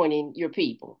disappointing your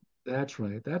people. That's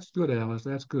right. That's good, Alice.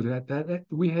 That's good.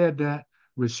 We had that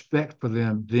respect for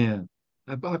them then.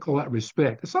 I call that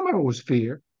respect. Some of it was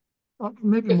fear,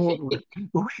 maybe more.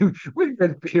 We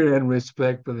had fear and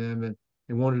respect for them,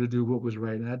 and wanted to do what was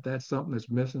right. And that's something that's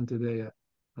missing today.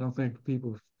 I don't think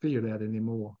people fear that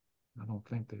anymore. I don't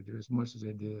think they do as much as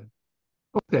they did.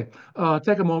 Okay,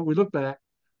 take a moment. We look back.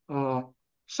 Uh,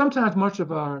 Sometimes much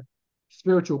of our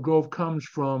spiritual growth comes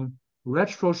from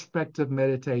retrospective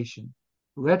meditation.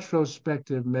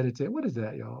 Retrospective meditation. What is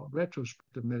that, y'all?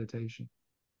 Retrospective meditation.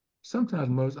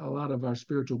 Sometimes a lot of our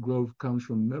spiritual growth comes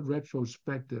from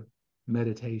retrospective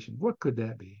meditation. What could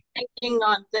that be? Thinking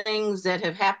on things that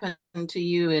have happened to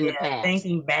you in the past.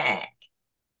 Thinking back.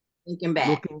 Thinking back.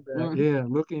 Looking back, yeah,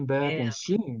 looking back and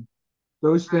seeing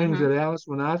those things that Alice,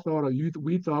 when I thought of you,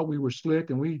 we thought we were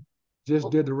slick and we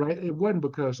just did the right. It wasn't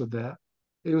because of that.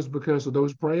 It was because of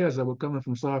those prayers that were coming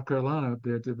from South Carolina up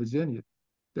there to Virginia,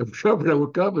 that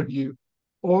were covering you,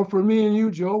 or for me and you,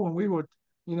 Joe, when we were,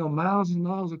 miles and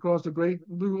miles across the Great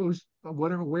Blues,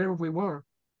 whatever, wherever we were,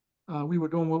 we were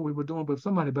doing what we were doing. But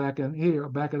somebody back in here,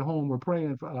 back at home, were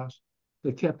praying for us.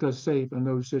 That kept us safe in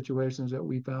those situations that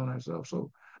we found ourselves.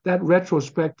 So that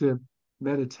retrospective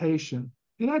meditation,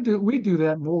 and we do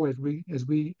that more as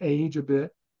we age a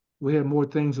bit. We have more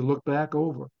things to look back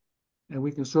over, and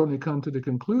we can certainly come to the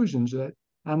conclusions that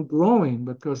I'm growing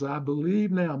because I believe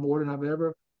now more than I've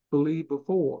ever believed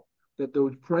before that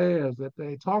those prayers that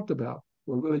they talked about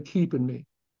were really keeping me.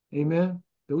 Amen.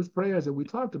 Those prayers that we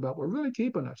talked about were really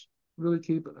keeping us, really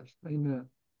keeping us. Amen.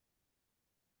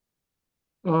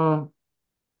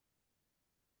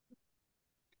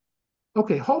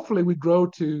 Okay, hopefully we grow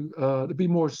to be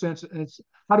more sensitive.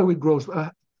 How do we grow?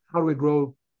 How do we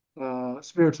grow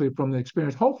spiritually from the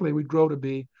experience? Hopefully we grow to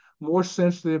be more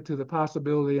sensitive to the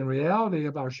possibility and reality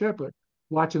of our shepherd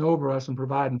watching over us and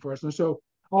providing for us. And so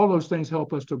all those things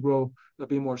help us to grow to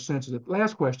be more sensitive.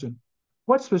 Last question: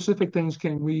 what specific things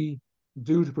can we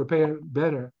do to prepare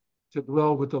better to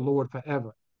dwell with the Lord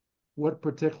forever? What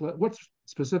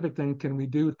specific thing can we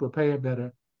do to prepare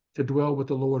better to dwell with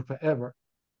the Lord forever?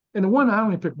 And the one, I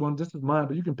only picked one, this is mine,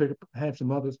 but you can have some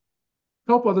others.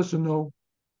 Help others to know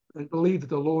and believe that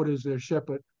the Lord is their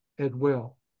shepherd as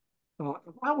well.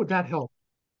 How would that help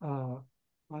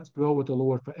Let's dwell with the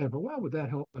Lord forever. Why would that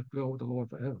help us dwell with the Lord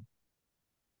forever?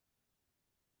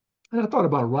 And I thought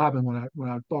about Robin when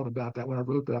I thought about that. When I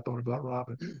wrote that, I thought about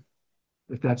Robin.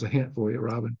 If that's a hint for you,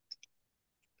 Robin.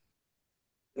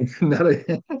 Not a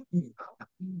hint.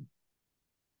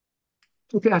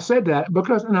 Okay, I said that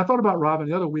because, and I thought about Robin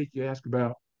the other week. You asked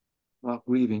about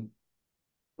grieving,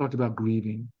 talked about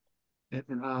grieving,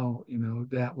 and how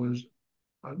that was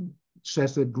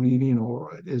excessive grieving,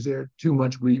 or is there too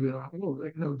much grieving? I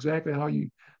don't know exactly how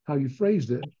you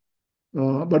phrased it,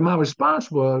 but my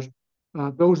response was,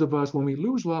 those of us when we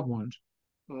lose loved ones,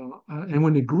 and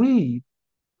when they grieve,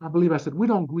 I believe I said we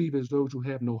don't grieve as those who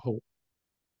have no hope.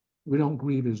 We don't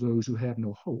grieve as those who have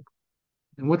no hope.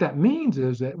 And what that means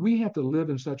is that we have to live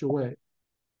in such a way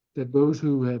that those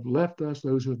who have left us,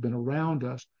 those who have been around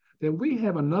us, that we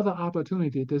have another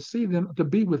opportunity to see them, to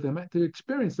be with them, to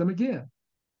experience them again.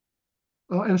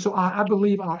 And so I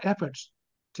believe our efforts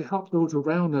to help those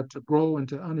around us to grow and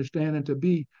to understand and to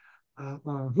be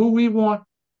who we want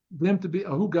them to be,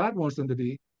 or who God wants them to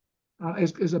be,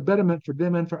 is a betterment for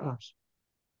them and for us.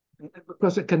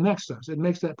 Because it connects us. It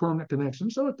makes that permanent connection.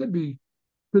 So it could be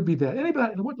that.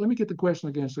 Anybody, let me get the question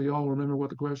again so you all remember what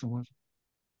the question was.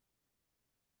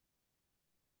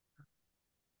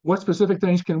 What specific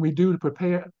things can we do to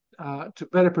prepare, to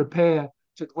better prepare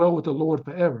to dwell with the Lord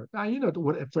forever? Now, you know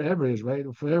what forever is, right?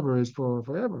 Forever is for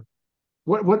forever.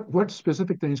 What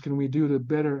specific things can we do to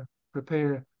better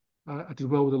prepare to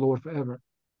dwell with the Lord forever?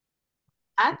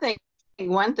 I think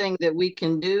one thing that we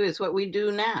can do is what we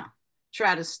do now.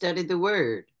 Try to study the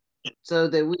word so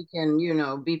that we can,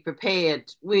 be prepared.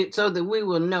 So that we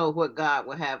will know what God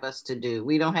will have us to do.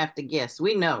 We don't have to guess.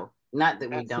 We know, not that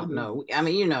we don't know. I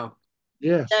mean,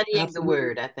 yes, studying absolutely. the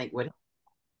word, I think would.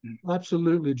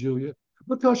 Absolutely, Julia.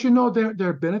 Because there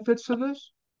are benefits to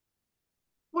this.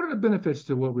 What are the benefits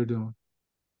to what we're doing?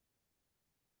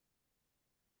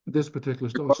 This particular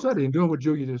study and doing what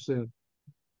Julia just said.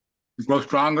 Grow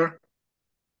stronger.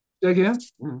 Say again?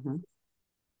 Mm-hmm.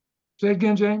 Say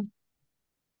again, James?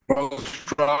 Grow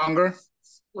stronger.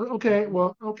 Okay,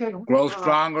 well, okay. Grow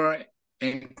stronger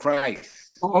in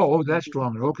Christ. Oh, that's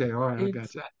stronger. Okay, all right, I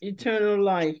got that. Eternal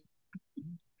life.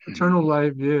 Eternal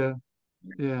life, yeah.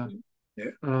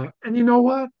 And you know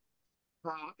what?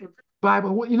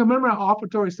 Bible, remember our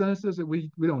offertory sentences that we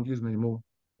don't use them anymore.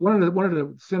 One of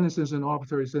the sentences in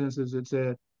offertory sentences, it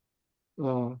said,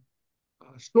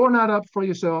 store not up for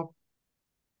yourself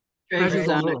treasures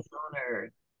on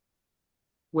earth.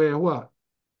 Where what?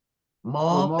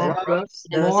 Moth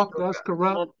does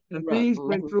corrupt, and thieves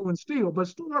break through and steal. But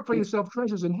store up for yourself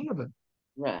treasures in heaven.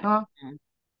 Right.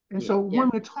 And so when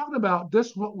we're talking about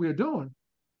this, what we're doing,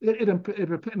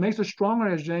 it makes us stronger,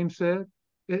 as James said.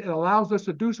 It allows us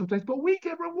to do some things, but we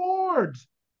get rewards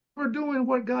for doing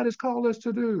what God has called us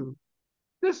to do.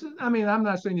 I'm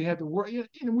not saying you have to work.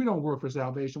 We don't work for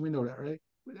salvation. We know that, right?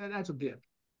 That's a gift.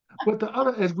 But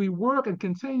as we work and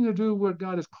continue to do what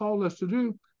God has called us to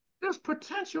do, there's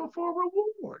potential for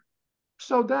reward.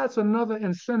 So that's another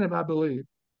incentive, I believe,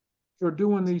 for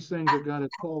doing these things that God has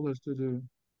called us to do.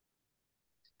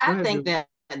 I think that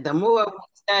the more we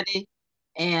study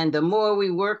and the more we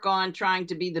work on trying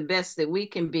to be the best that we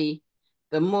can be,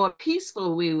 the more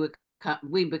peaceful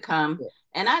we become. Yes.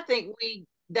 And I think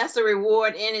that's a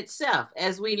reward in itself.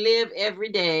 As we live every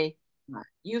day,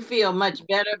 you feel much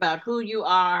better about who you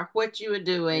are, what you are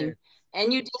doing. Yes.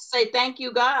 And you just say, thank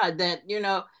you, God, that,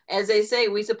 as they say,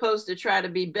 we're supposed to try to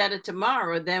be better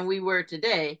tomorrow than we were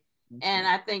today. And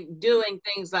I think doing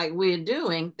things like we're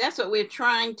doing, that's what we're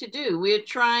trying to do. We're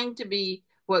trying to be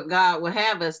what God will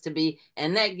have us to be.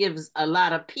 And that gives a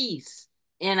lot of peace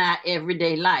in our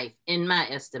everyday life, in my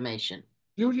estimation.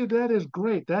 Julia, that is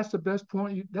great. That's the best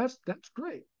point. That's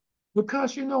great.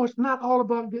 Because, it's not all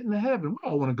about getting to heaven. We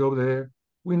all want to go there.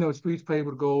 We know streets paved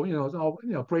with gold. It's all,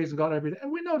 praising God every day.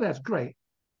 And we know that's great.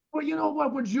 But you know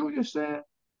what Julia said?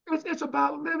 It's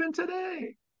about living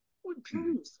today.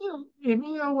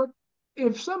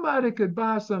 If somebody could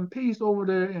buy some peace over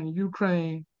there in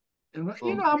Ukraine, and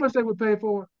you know how much they would pay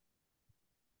for it?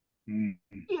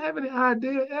 Mm-hmm. You have any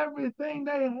idea everything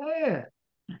they had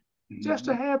just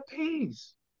to have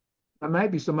peace? There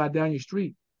might be somebody down your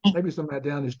street. Maybe somebody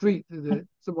down the street,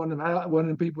 one of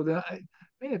them people that,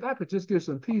 man, if I could just get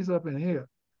some peace up in here.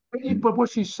 But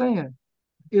what she's saying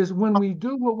is when we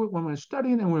do when we're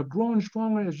studying and we're growing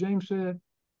stronger, as James said,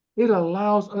 it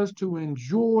allows us to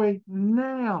enjoy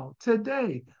now,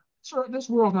 today. So this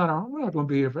world's we're not going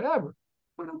to be here forever.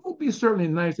 But it would be certainly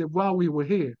nice if while we were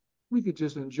here, we could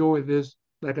just enjoy this,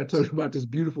 like I told you about this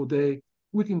beautiful day.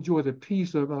 We can enjoy the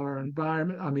peace of our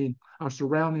environment. Our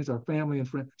surroundings, our family and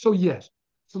friends. So yes,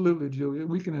 absolutely, Julia,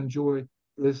 we can enjoy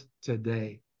this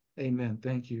today. Amen.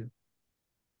 Thank you.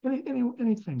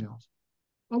 Anything else?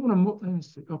 I want to move. Let me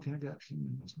see. Okay, I got a few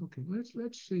minutes. Okay,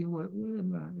 let's see where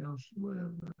am I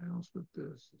else with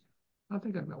this? I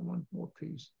think I've got one more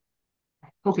piece.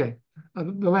 Okay,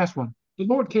 the last one. The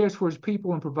Lord cares for his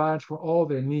people and provides for all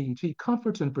their needs. He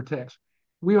comforts and protects.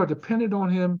 We are dependent on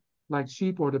him like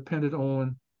sheep are dependent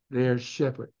on their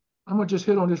shepherd. I'm going to just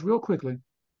hit on this real quickly,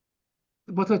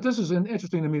 because this is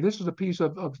interesting to me. This is a piece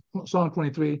of Psalm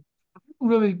 23. I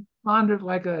really pondered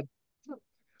like a,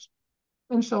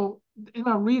 and so in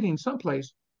our reading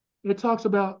someplace, it talks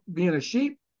about being a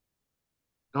sheep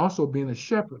and also being a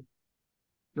shepherd.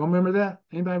 Y'all remember that?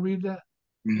 Anybody read that?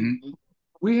 Mm-hmm.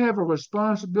 We have a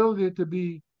responsibility to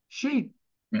be sheep,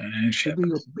 And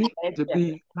shepherd. to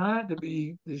be kind, to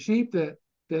be the sheep that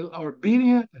are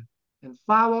obedient and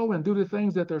follow and do the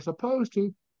things that they're supposed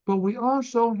to. But we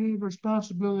also have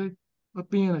responsibility of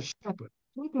being a shepherd.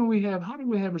 What can we have? How do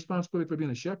we have responsibility for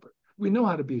being a shepherd? We know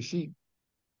how to be a sheep.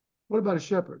 What about a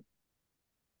shepherd?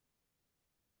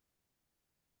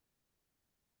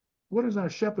 What is our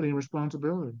shepherding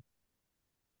responsibility?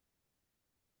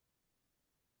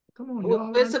 Come on,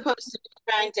 y'all. We're supposed to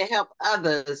be trying to help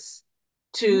others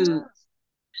to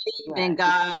believe in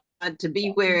God, to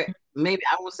be where, maybe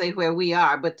I won't say where we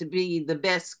are, but to be the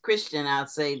best Christian, I'll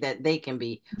say, that they can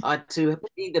be, or to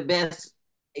be the best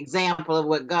example of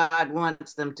what God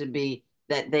wants them to be,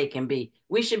 that they can be.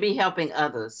 We should be helping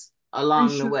others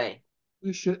along the way.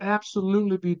 We should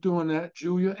absolutely be doing that,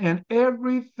 Julia. And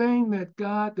everything that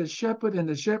God, the shepherd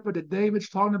that David's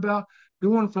talking about,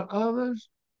 doing for others,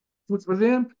 for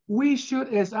them, we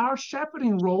should, as our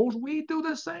shepherding roles, we do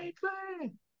the same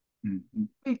thing. Mm-hmm.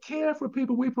 We care for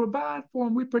people, we provide for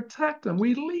them, we protect them,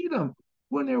 we lead them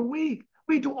when they're weak.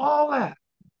 We do all that.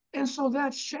 And so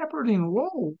that shepherding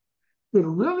role, it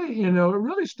really, it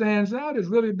really stands out as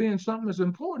really being something that's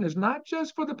important. It's not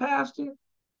just for the pastor,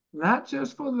 not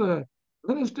just for the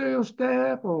ministerial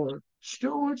staff or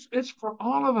stewards, it's for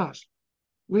all of us.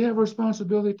 We have a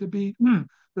responsibility to be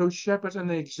those shepherds. And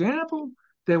the example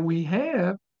that we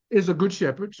have is a good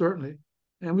shepherd, certainly.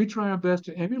 And we try our best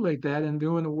to emulate that and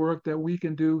doing the work that we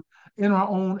can do in our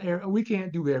own area. We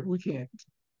can't do that. We can't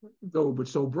go but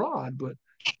so broad, but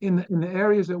in the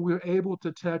areas that we're able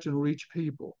to touch and reach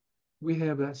people, we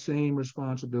have that same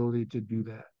responsibility to do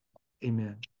that.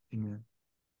 Amen. Amen.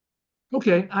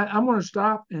 Okay, I'm going to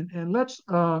stop and let's,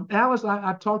 Alice,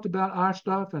 I've talked about our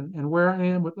stuff and where I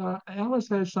am, but Alice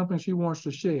has something she wants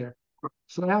to share.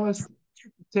 So Alice,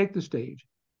 take the stage.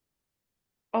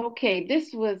 Okay, this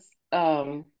was,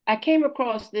 I came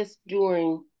across this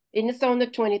during, and it's on the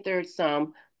 23rd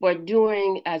Psalm, but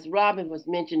during, as Robin was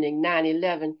mentioning,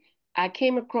 9/11, I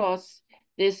came across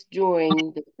this during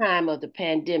the time of the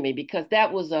pandemic, because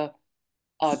that was a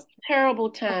terrible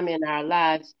time in our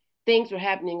lives. Things were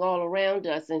happening all around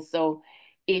us. And so,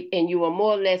 and you were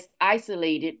more or less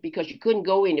isolated because you couldn't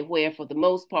go anywhere for the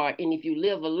most part. And if you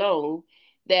live alone,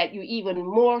 that you even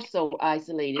more so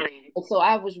isolated. And so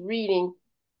I was reading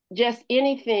just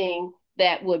anything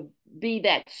that would be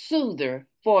that soother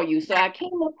for you. So I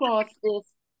came across this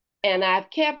and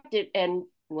I've kept it. And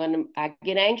when I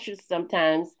get anxious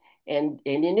sometimes, and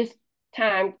in this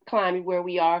time climate where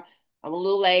we are, I'm a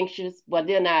little anxious, but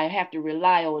then I have to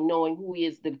rely on knowing who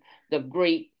is the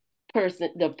great person,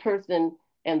 the person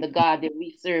and the God that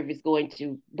we serve is going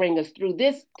to bring us through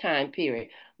this time period.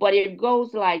 But it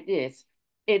goes like this.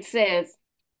 It says,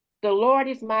 "The Lord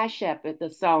is my shepherd," the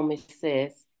psalmist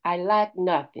says, "I lack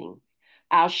nothing.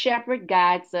 Our shepherd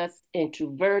guides us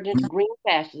into verdant green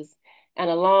pastures and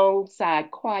alongside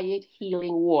quiet,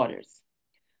 healing waters.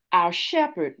 Our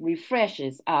shepherd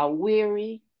refreshes our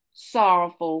weary,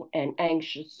 sorrowful, and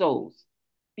anxious souls.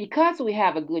 Because we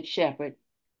have a good shepherd,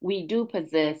 we do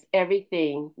possess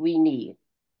everything we need.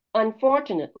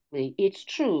 Unfortunately, it's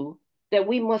true that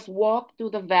we must walk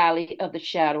through the valley of the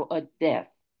shadow of death.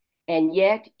 And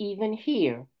yet, even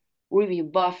here, we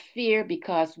rebuff fear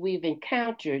because we've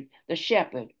encountered the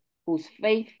shepherd whose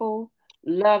faithful,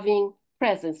 loving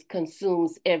presence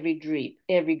consumes every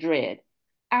dread.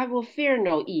 I will fear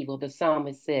no evil, the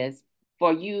psalmist says,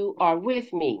 for you are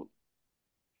with me.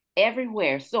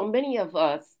 Everywhere, so many of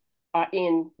us are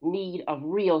in need of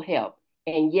real help,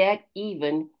 and yet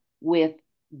even with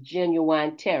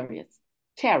genuine terrors.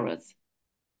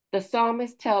 The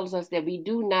psalmist tells us that we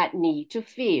do not need to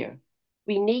fear.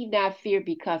 We need not fear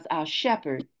because our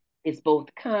shepherd is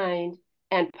both kind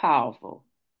and powerful.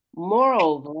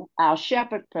 Moreover, our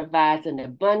shepherd provides an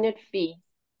abundant feast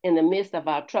in the midst of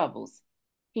our troubles.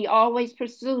 He always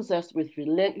pursues us with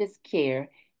relentless care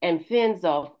and fends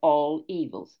off all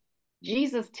evils.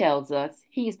 Jesus tells us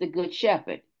he's the good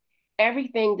shepherd.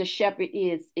 everything the shepherd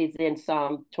is in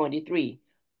Psalm 23.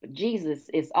 But Jesus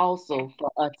is also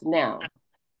for us now.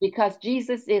 Because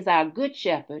Jesus is our good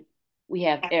shepherd, we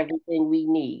have everything we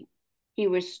need. He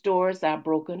restores our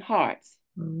broken hearts.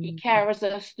 He carries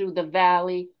us through the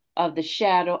valley of the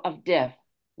shadow of death,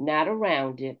 not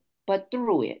around it, but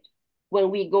through it. When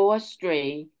we go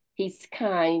astray, he's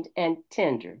kind and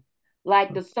tender.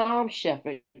 Like the Psalm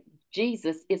shepherd,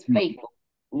 Jesus is faithful,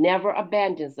 never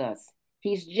abandons us.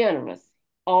 He's generous,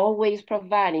 always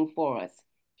providing for us.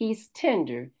 He's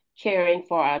tender, caring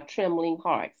for our trembling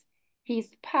hearts. He's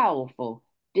powerful,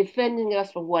 defending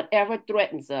us from whatever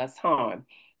threatens us harm,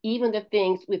 even the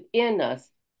things within us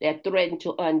that threaten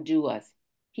to undo us.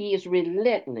 He is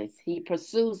relentless. He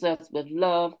pursues us with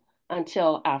love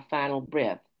until our final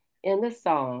breath. In the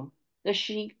psalm, the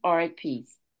sheep are at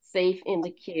peace, safe in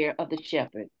the care of the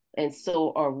shepherd, and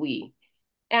so are we.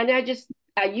 And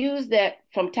I use that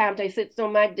from time to time. It sits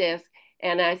on my desk,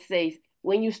 and I say,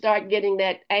 when you start getting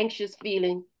that anxious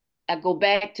feeling, I go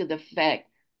back to the fact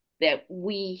that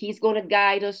he's going to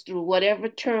guide us through whatever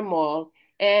turmoil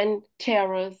and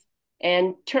terrors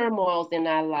and turmoils in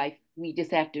our life. We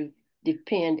just have to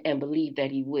depend and believe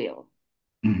that he will.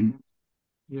 Mm-hmm.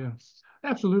 Yeah,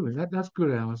 absolutely. That's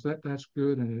good, Alice. That's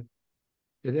good, and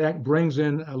it brings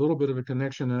in a little bit of a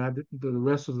connection. And the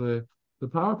rest of the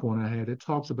PowerPoint I had, it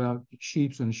talks about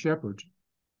sheep and shepherds.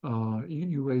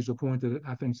 You raised a point that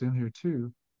I think's in here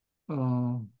too. Wait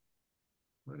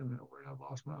a minute, where I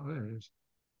lost my, there it is.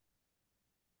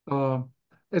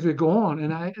 As we go on,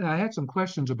 and I had some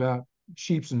questions about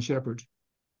sheep and shepherds.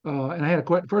 And I had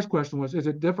first question was, is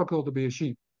it difficult to be a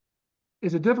sheep?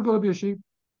 Is it difficult to be a sheep?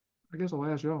 I guess I'll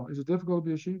ask y'all. Is it difficult to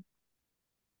be a sheep?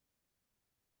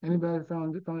 Anybody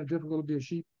found it difficult to be a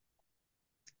sheep?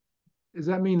 Does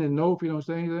that mean no if you don't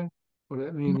say anything? Or does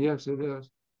that mean yes, it is?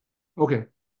 Okay.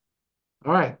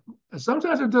 All right.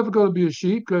 Sometimes it's difficult to be a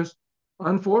sheep because,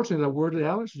 unfortunately, the word that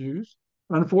Alice used,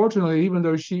 unfortunately, even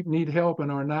though sheep need help and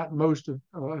are not most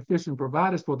efficient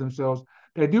providers for themselves,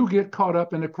 they do get caught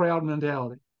up in the crowd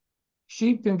mentality.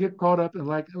 Sheep can get caught up in,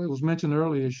 like it was mentioned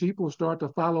earlier, sheep will start to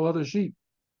follow other sheep.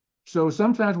 So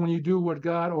sometimes when you do what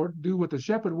God or do what the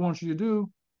shepherd wants you to do,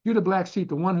 you're the black sheep,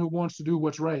 the one who wants to do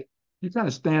what's right. You kind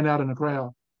of stand out in the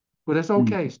crowd, but it's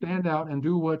okay. Stand out and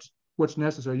do what's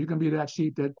necessary. You can be that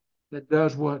sheep that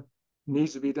does what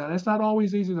needs to be done. It's not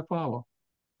always easy to follow.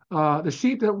 The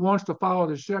sheep that wants to follow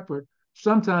the shepherd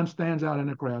sometimes stands out in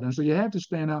the crowd, and so you have to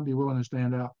stand out and be willing to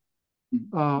stand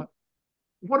out.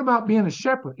 What about being a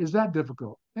shepherd? Is that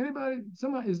difficult?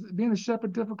 Somebody, is being a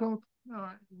shepherd difficult?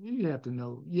 You have to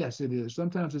know. Yes, it is.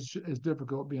 Sometimes it's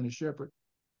difficult being a shepherd.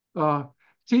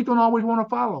 Sheep don't always want to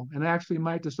follow and actually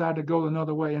might decide to go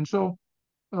another way. And so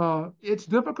it's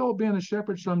difficult being a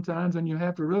shepherd sometimes, and you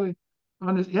have to really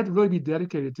be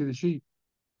dedicated to the sheep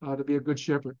to be a good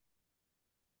shepherd.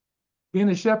 Being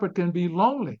a shepherd can be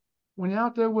lonely. When you're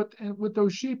out there with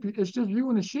those sheep, it's just you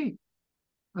and the sheep.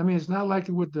 I mean, it's not like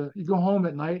you go home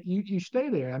at night, you stay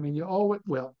there. I mean, you always,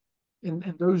 well,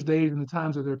 in those days and the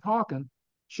times that they're talking,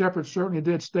 shepherds certainly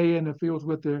did stay in the fields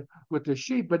with their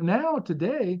sheep. But now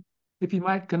today, if you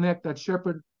might connect that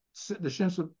shepherd, the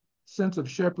sense of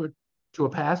shepherd to a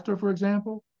pastor, for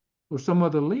example, or some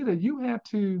other leader, you have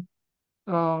to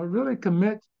really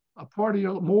commit a part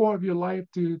of more of your life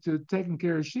to taking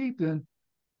care of sheep than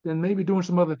maybe doing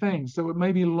some other things. So it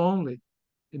may be lonely.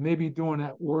 It may be doing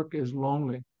that work is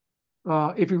lonely.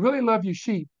 If you really love your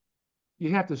sheep, you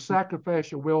have to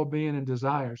sacrifice your well-being and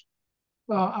desires.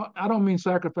 I don't mean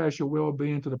sacrifice your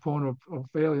well-being to the point of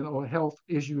failing or health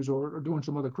issues or doing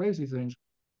some other crazy things.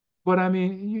 But I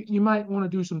mean, you might want to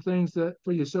do some things that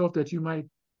for yourself that you might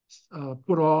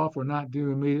put off or not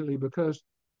do immediately because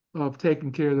of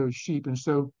taking care of those sheep. And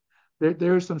so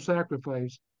there is some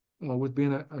sacrifice with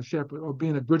being a shepherd or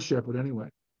being a good shepherd anyway.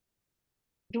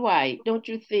 Dwight, don't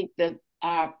you think that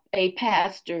a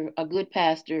good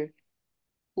pastor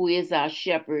who is our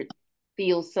shepherd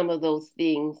feels some of those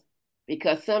things?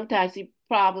 Because sometimes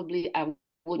I'm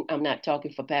not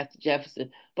talking for Pastor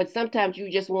Jefferson, but sometimes you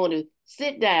just want to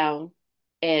sit down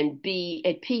and be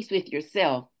at peace with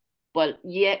yourself, but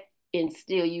yet and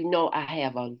still, I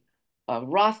have a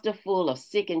roster full of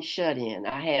sick and shut in.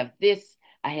 I have this,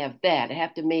 I have that. I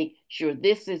have to make sure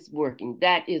this is working,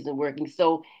 that isn't working.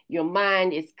 So your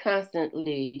mind is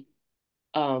constantly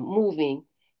moving,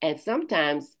 and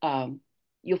sometimes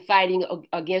you're fighting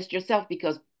against yourself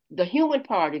because the human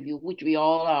part of you, which we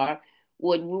all are,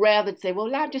 would rather say,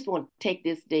 well, I just want to take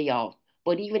this day off.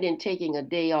 But even in taking a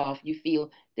day off, you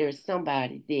feel there's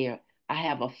somebody there. I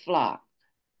have a flock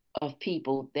of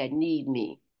people that need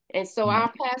me. And so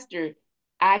our pastor,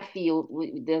 I feel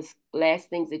this last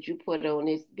things that you put on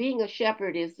is being a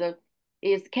shepherd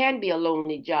can be a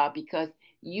lonely job because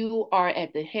you are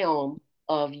at the helm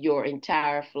of your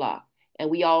entire flock, and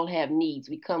we all have needs.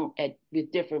 We come at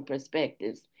with different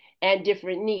perspectives and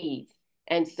different needs,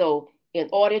 and so in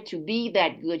order to be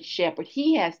that good shepherd,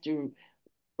 he has to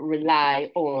rely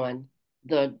on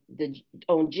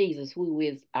on Jesus, who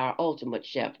is our ultimate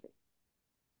shepherd.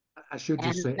 I should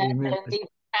And just say that amen. doesn't even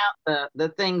count the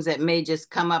things that may just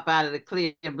come up out of the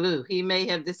clear blue. He may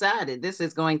have decided this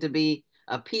is going to be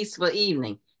a peaceful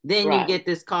evening. Then you Right. get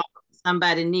this call,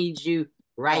 somebody needs you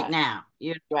right now.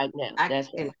 Right now. That's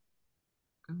right.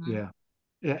 Yeah.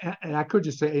 Yeah, and I could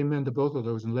just say amen to both of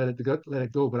those and let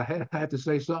it go. But I had to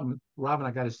say something, Robin.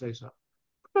 I got to say something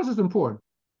because it's important.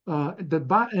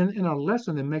 In our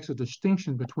lesson, it makes a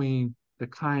distinction between the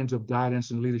kinds of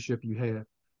guidance and leadership you have.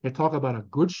 They talk about a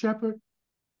good shepherd.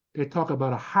 They talk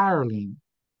about a hireling.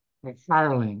 A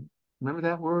hireling. Remember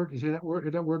that word? You see that word?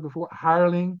 Heard that word before?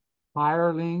 Hireling.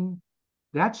 Hireling.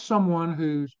 That's someone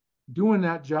who's doing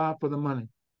that job for the money.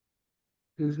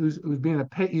 Who's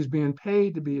being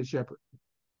paid to be a shepherd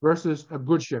versus a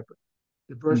good shepherd.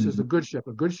 Versus a good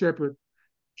shepherd. A good shepherd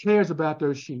cares about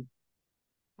those sheep.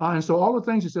 And so all the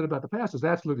things you said about the past is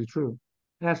absolutely true.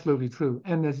 Absolutely true.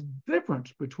 And there's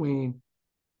difference between,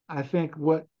 I think,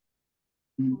 what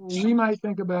we might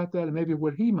think about that and maybe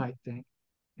what he might think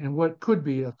and what could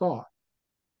be a thought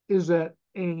is that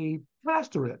a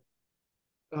pastorate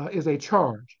is a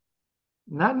charge,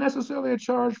 not necessarily a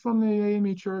charge from the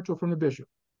AME church or from the bishop,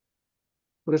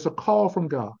 but it's a call from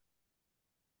God.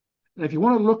 And if you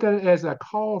want to look at it as a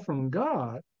call from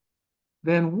God,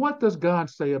 then what does God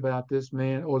say about this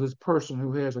man or this person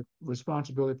who has a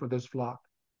responsibility for this flock?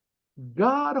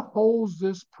 God holds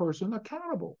this person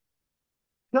accountable.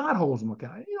 God holds them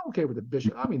accountable. You don't care what the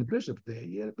bishop, I mean, the bishop's there.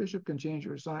 Yeah, the bishop can change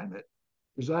your assignment.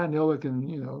 Presiding elder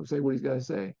can, say what he's got to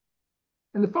say.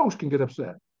 And the folks can get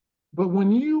upset. But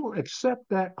when you accept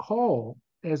that call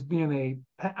as being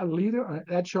a leader,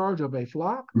 that charge of a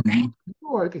flock, you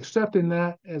are accepting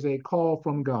that as a call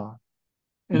from God.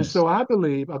 And so I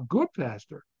believe a good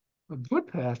pastor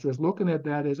is looking at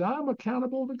that as I'm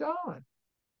accountable to God.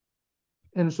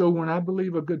 And so when I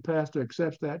believe a good pastor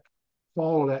accepts that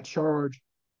call or that charge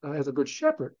as a good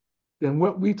shepherd, then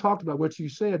what we talked about, what you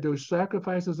said, those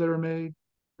sacrifices that are made,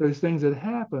 those things that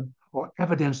happen are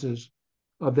evidences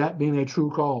of that being a true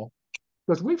call.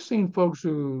 Because we've seen folks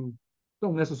who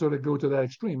don't necessarily go to that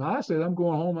extreme. I said, I'm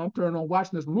going home, I'm turning on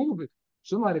watching this movie.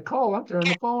 Somebody call, I'm turning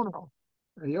the phone off.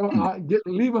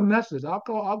 Leave a message. I'll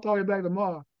call you back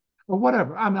tomorrow, or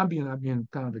whatever. I'm being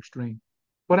kind of extreme,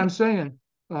 but I'm saying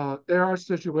there are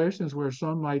situations where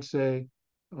some might say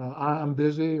I'm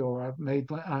busy or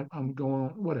I'm going on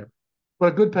whatever.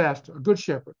 But a good pastor, a good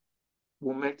shepherd,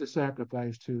 will make the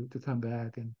sacrifice to come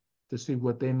back and to see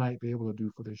what they might be able to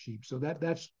do for their sheep. So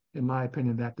that's in my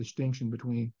opinion that distinction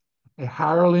between a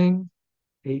hireling,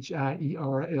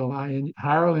 HIERLIN,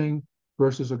 hireling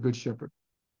versus a good shepherd.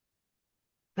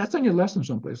 That's in your lesson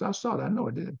someplace. I saw that. I know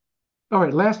I did. All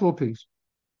right, last little piece.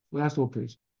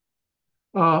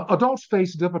 Adults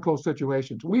face difficult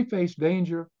situations. We face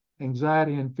danger,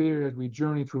 anxiety, and fear as we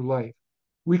journey through life.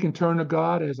 We can turn to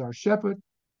God as our shepherd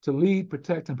to lead,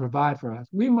 protect, and provide for us.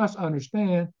 We must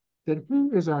understand that He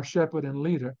is our shepherd and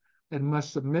leader and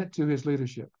must submit to His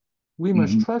leadership. We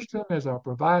must trust Him as our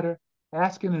provider,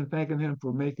 asking and thanking Him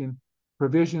for making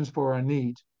provisions for our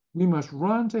needs. We must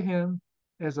run to Him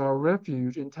as our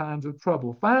refuge in times of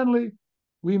trouble. Finally,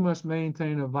 we must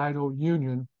maintain a vital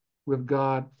union with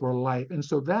God for life. And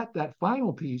so that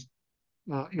final piece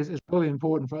is really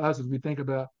important for us as we think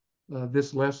about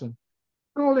this lesson.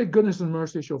 Surely goodness and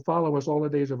mercy shall follow us all the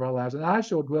days of our lives, and I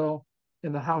shall dwell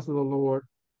in the house of the Lord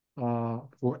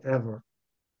forever.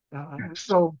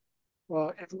 So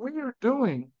if we are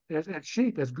doing as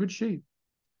sheep, as good sheep,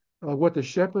 what the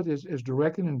shepherd is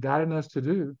directing and guiding us to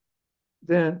do,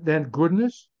 then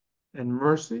goodness and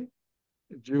mercy,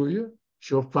 Julia,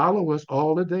 shall follow us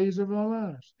all the days of our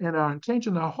lives. And our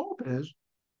intention, our hope is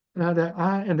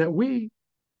that we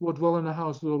will dwell in the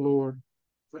house of the Lord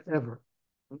forever.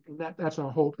 And that's our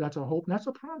hope. That's our hope. And that's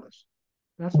a promise.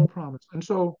 That's our promise. And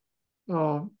so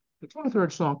the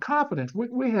 23rd Psalm, confidence.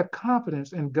 We have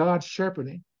confidence in God's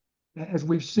shepherding. As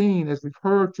we've seen, as we've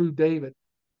heard through David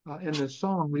in this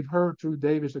song, we've heard through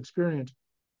David's experience,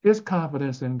 his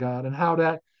confidence in God and how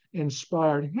that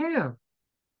inspired him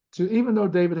to, even though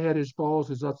David had his falls,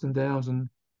 his ups and downs, and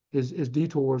his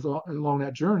detours along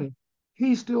that journey,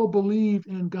 he still believed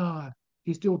in God.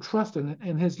 He still trusted,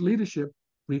 and his leadership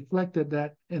reflected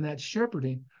that, and that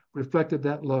shepherding reflected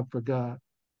that love for God.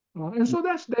 And so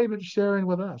that's David sharing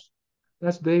with us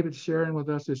that's David sharing with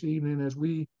us this evening as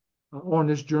we are on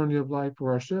this journey of life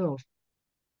for ourselves.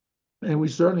 And we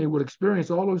certainly would experience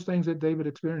all those things that David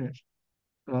experienced.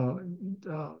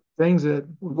 Things that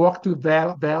walk through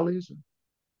valleys and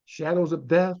shadows of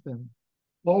death, and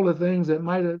all the things that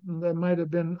might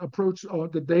have been approached, or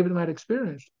that David might have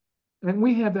experienced. And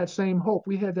we have that same hope.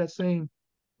 We have that same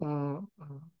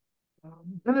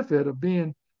benefit of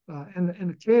being in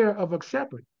the care of a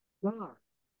shepherd. God,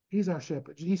 He's our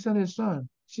shepherd. He sent His Son,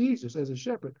 Jesus, as a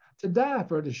shepherd to die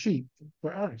for the sheep,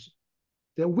 for us,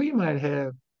 that we might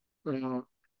have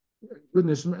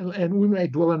goodness, and we may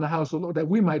dwell in the house of the Lord, that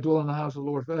we might dwell in the house of the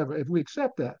Lord forever. If we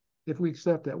accept that,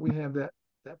 we have that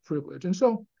privilege. And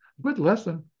so, good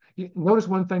lesson. You notice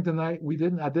one thing tonight,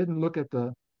 I didn't look at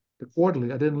the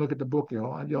quarterly. I didn't look at the book,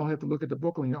 y'all. Y'all have to look at the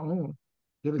book on your own.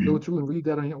 You have to go through and read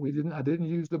that on your own. I didn't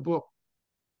use the book.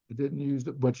 I didn't use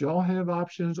it, but y'all have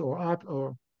options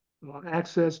or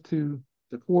access to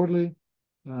the quarterly,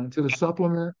 to the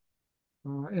supplement,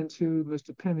 and to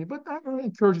Mr. Penny. But I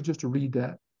encourage you just to read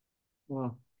that.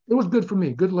 It was good for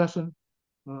me, good lesson.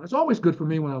 It's always good for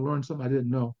me when I learn something I didn't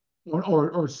know,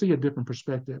 or see a different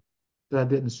perspective that I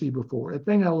didn't see before. The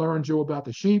thing I learned, Joe, about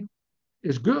the sheep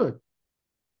is good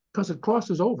because it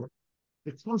crosses over.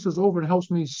 It crosses over and helps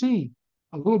me see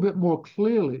a little bit more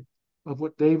clearly of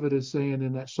what David is saying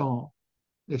in that song.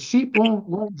 The sheep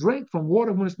won't drink from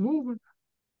water when it's moving.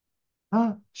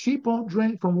 Sheep won't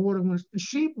drink from water when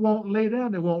sheep won't lay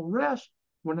down. They won't rest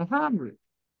when they're hungry.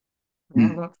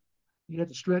 You have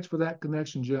to stretch for that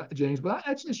connection, James, but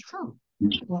it's true.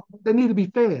 They need to be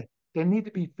fed. They need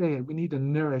to be fed. We need to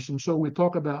nourish. And so we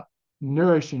talk about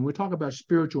nourishing. We talk about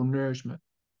spiritual nourishment,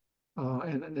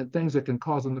 and the things that can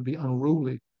cause them to be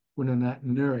unruly when they're not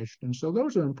nourished. And so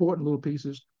those are important little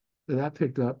pieces that I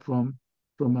picked up from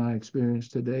my experience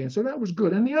today. And so that was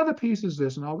good. And the other piece is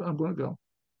this, and I'm going to go.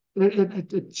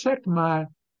 It checked my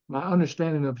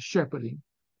understanding of shepherding.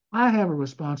 I have a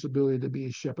responsibility to be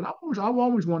a shepherd. I've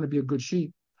always wanted to be a good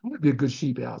sheep. I want to be a good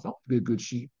sheep, Alice. I want to be a good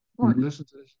sheep. I want to listen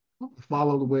to this. I want to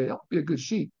follow the way. I want to be a good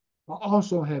sheep. I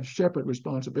also have shepherd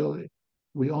responsibility.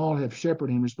 We all have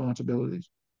shepherding responsibilities.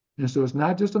 And so it's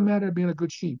not just a matter of being a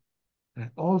good sheep. I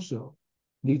also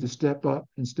need to step up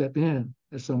and step in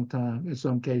at some time, in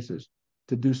some cases,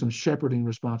 to do some shepherding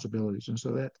responsibilities. And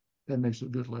so that makes it a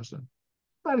good lesson.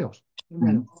 Anybody else?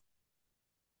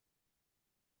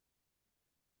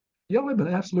 Y'all have been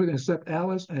absolutely, except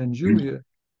Alice and Julia,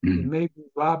 and maybe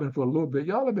Robin for a little bit.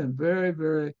 Y'all have been very,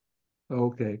 very,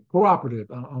 cooperative.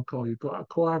 I'll call you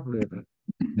cooperative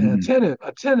and attentive.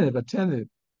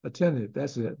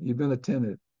 That's it. You've been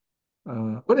attentive.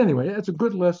 But anyway, it's a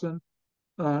good lesson.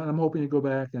 I'm hoping you go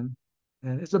back and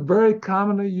it's a very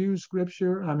commonly used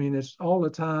scripture. I mean, it's all the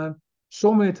time.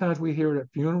 So many times we hear it at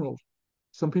funerals.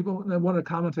 Some people, one of the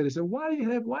commentators said, why do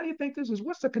you think this is,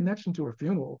 what's the connection to a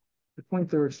funeral? The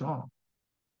 23rd Psalm.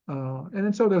 And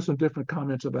then so there's some different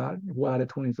comments about why the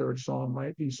 23rd Psalm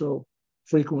might be so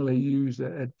frequently used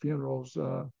at funerals.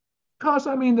 Because,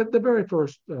 I mean, the very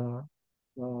first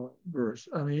verse,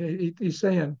 I mean, he's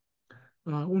saying,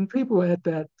 when people are at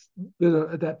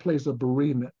that place of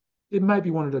bereavement, it might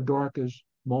be one of the darkest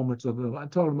moments of them. I'm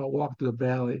talking about walking through the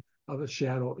valley of the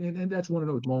shadow. And that's one of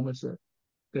those moments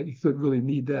that you could really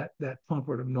need that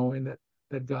comfort of knowing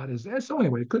that God is there. So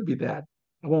anyway, it could be that.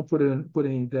 I won't put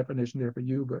any definition there for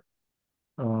you, but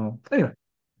anyway,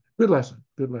 good lesson.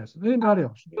 Anybody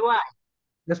else? Dwight.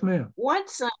 Yes, ma'am. One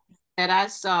something that I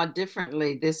saw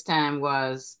differently this time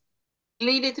was,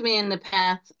 leadeth me in the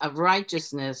path of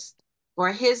righteousness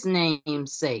for His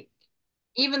name's sake.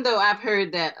 Even though I've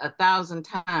heard that 1,000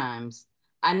 times,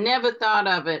 I never thought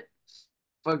of it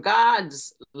for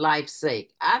God's life's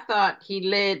sake. I thought He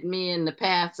led me in the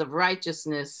paths of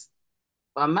righteousness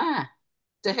for mine,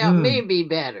 to help me be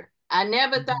better. I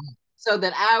never thought so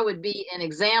that I would be an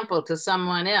example to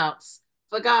someone else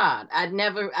for God. I'd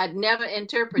never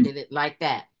interpreted it like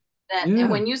that.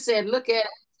 And when you said, look at it,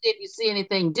 see if you see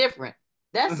anything different,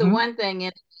 that's the one thing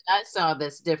I saw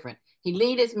that's different. He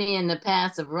leadeth me in the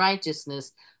paths of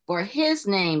righteousness for His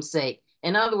name's sake.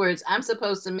 In other words, I'm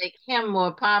supposed to make Him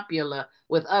more popular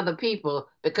with other people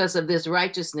because of this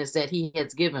righteousness that He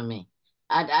has given me.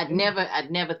 I'd never thought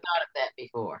of that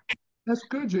before. That's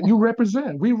good. You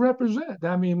represent. We represent.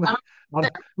 I mean,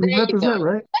 we represent,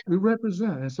 right? We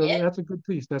represent. And so that's a good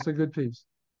piece. That's a good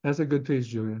piece,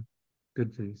 Julia.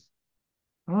 Good piece.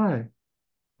 All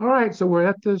right. So we're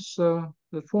at this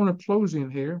the point of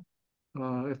closing here.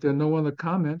 If there are no other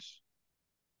comments,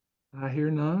 I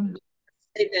hear none.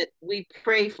 Say that we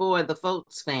pray for the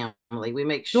Foltz family. We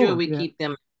make sure we keep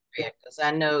them in prayer, because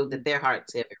I know that their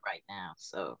heart's heavy right now.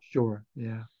 So sure,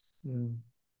 yeah.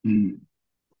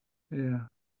 Yeah.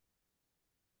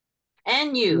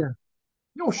 And you. Yeah.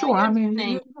 No, So sure. I here's the mean,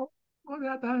 thing. well,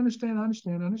 I understand. I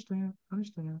understand. I understand. I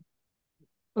understand.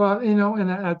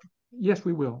 And yes,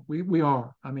 we will. We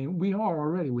are. I mean, we are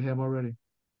already. We have already.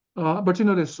 But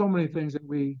there's so many things that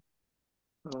we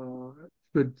uh,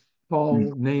 could call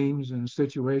names and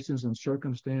situations and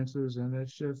circumstances, and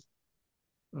it's just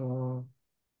uh,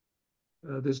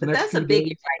 this But next that's a few biggie,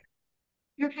 days. right?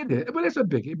 It is, but it's a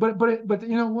biggie. But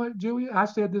you know what, Julia? I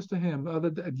said this to him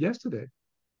yesterday,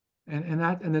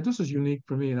 and this is unique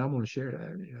for me, and I'm going to share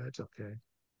that. It's okay.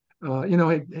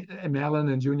 Madeline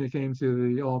and Junior came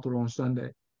to the altar on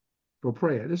Sunday for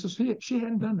prayer. She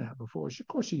hadn't done that before. Of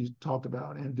course, she's talked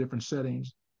about in different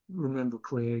settings. Remember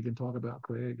Craig and talk about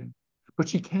Craig, but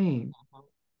she came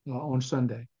on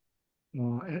Sunday,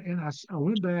 I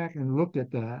went back and looked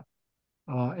at that,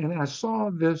 and I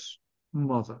saw this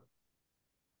mother.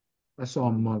 I saw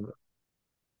a mother.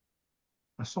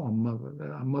 I saw a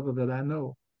mother that I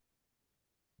know,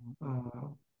 uh,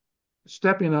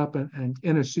 stepping up and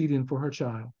interceding for her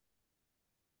child.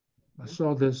 I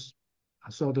saw this.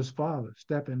 I saw this father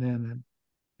stepping in and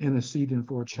interceding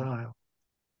for a child.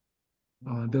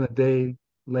 Then a day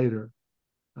later,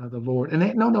 the Lord, and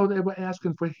they were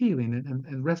asking for healing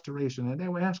and restoration, and they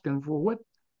were asking for what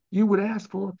you would ask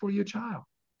for your child.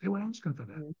 They were asking for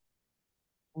that.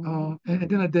 And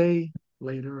then a day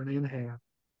later, a day and a half,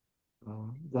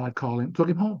 God called him, took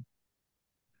him home.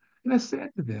 And I said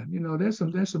to them, there's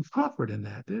some comfort in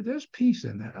that. There's peace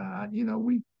in that.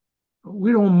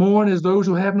 We don't mourn as those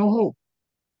who have no hope.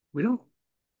 We don't.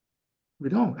 We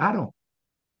don't. I don't.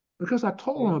 Because I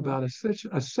told them about a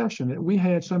session that we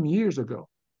had some years ago.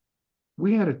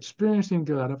 We had experiencing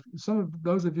God. Some of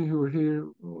those of you who were here,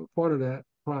 part of that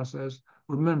process,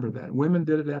 remember that. Women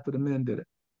did it after the men did it.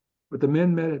 But the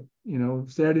men met at,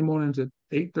 Saturday mornings at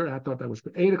 8:30. I thought that was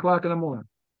 8 o'clock in the morning.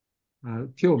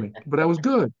 Kill me. But that was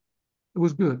good. It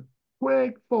was good.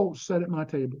 Craig Foltz sat at my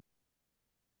table.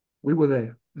 We were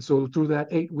there. And so through that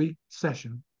 8-week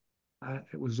session,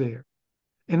 it was there.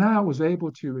 And I was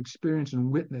able to experience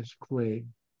and witness Craig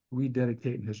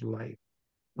rededicating his life,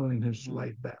 turning his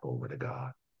life back over to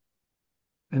God.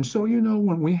 And so,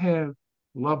 when we have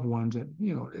loved ones that,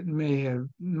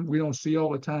 we don't see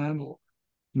all the time or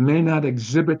may not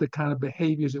exhibit the kind of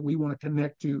behaviors that we want to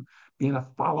connect to, being a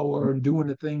follower and doing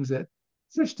the things that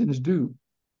Christians do,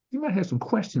 you might have some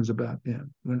questions about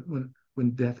them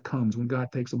when death comes, when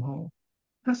God takes them home.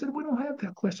 And I said, we don't have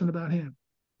that question about him.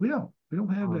 We don't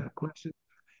have that question.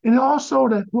 And also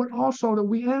that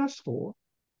we asked for,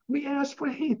 they asked for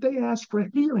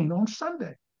healing on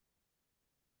Sunday.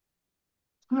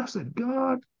 And I said,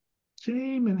 God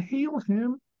came and healed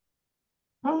him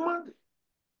on Monday.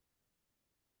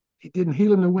 He didn't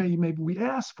heal him the way maybe we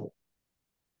asked for.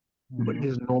 But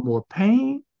there's no more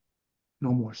pain,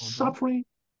 no more suffering,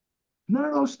 none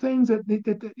of those things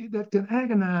that can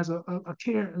agonize a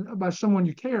care about someone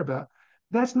you care about.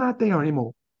 That's not there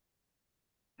anymore.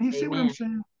 And you see what I'm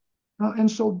saying? And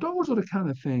so those are the kind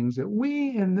of things that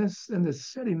we in this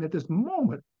setting at this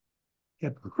moment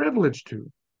have privilege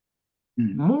to,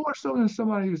 more so than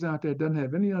somebody who's out there doesn't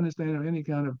have any understanding or any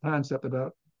kind of concept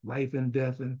about life and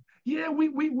death. And yeah,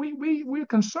 we're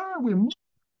concerned with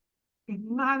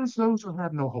not as those who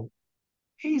have no hope.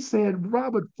 He said,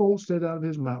 Robert Foltz said out of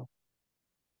his mouth,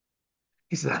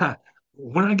 he said,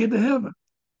 when I get to heaven.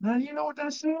 Now, you know what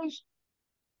that says?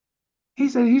 He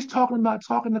said he's talking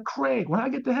to Craig. When I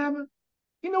get to heaven,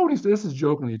 you know what he said? This is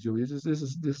jokingly, Julius. This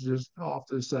is just off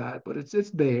to the side, but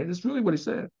it's there. It's really what he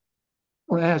said.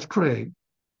 I want to ask Craig,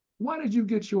 why did you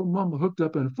get your mama hooked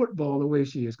up in football the way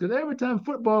she is? Because every time a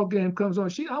football game comes on,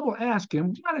 I'm gonna ask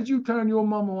him, why did you turn your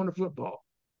mama on to football?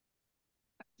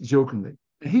 Jokingly.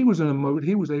 And he was in a mode,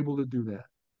 he was able to do that.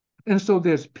 And so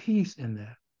there's peace in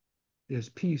that. There's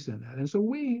peace in that. And so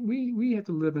we have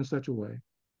to live in such a way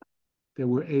that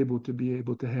we're able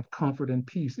to have comfort and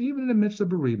peace, even in the midst of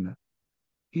bereavement.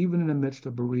 Even in the midst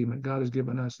of bereavement, God has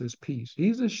given us this peace.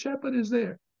 He's a shepherd is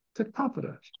there to comfort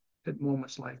us at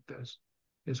moments like this.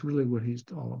 It's really what he's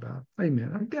all about.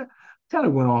 Amen. I kind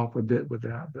of went off a bit with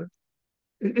that, but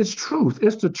it's truth.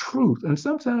 It's the truth. And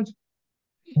sometimes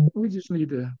we just need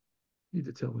to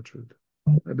tell the truth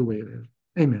the way it is.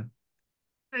 Amen.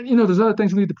 And there's other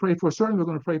things we need to pray for. Certainly, we're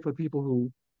going to pray for people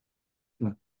who.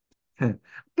 I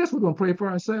guess we're going to pray for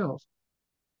ourselves.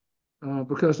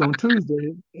 Because on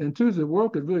Tuesday, the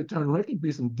world could really turn around. There could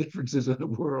be some differences in the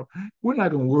world. We're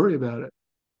not going to worry about it.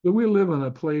 But we live in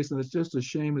a place, and it's just a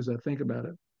shame as I think about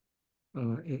it,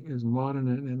 as modern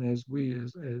and as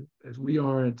we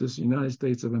are at this United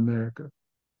States of America.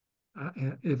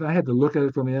 If I had to look at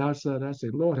it from the outside, I'd say,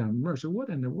 Lord have mercy, what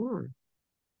in the world?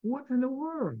 What in the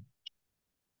world?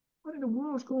 What in the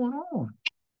world's going on?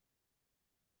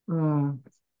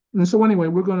 And so anyway,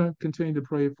 we're going to continue to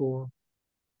pray for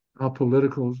our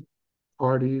political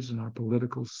parties and our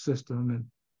political system. And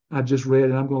I just read,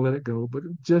 and I'm going to let it go, but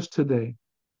just today,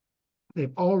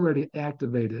 they've already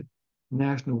activated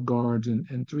National Guards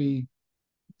in 3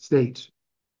 states,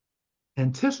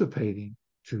 anticipating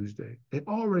Tuesday. They've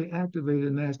already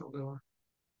activated National Guard.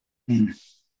 Mm.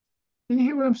 Can you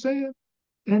hear what I'm saying?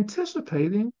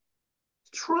 Anticipating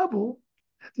trouble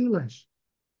at the election.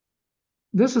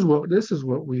 This is what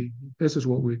we're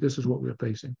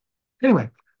facing. Anyway,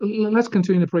 let's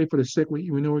continue to pray for the sick. We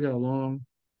know we got a long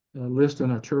list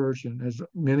in our church, and as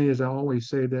many as I always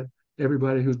say, that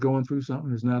everybody who's going through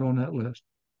something is not on that list.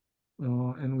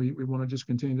 And we want to just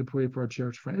continue to pray for our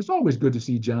church friends. It's always good to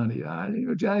see Johnny.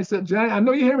 Johnny said, Johnny, I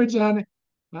know you hear me, Johnny.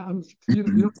 I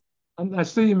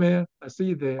see you, man. I see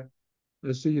you there.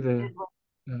 I see you there.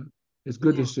 It's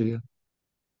good to see you.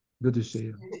 Good to see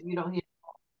you. You don't hear.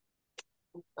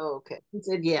 Oh, okay. He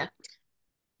said, yeah.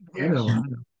 I know.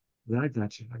 I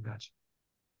got you.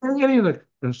 Any other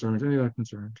concerns?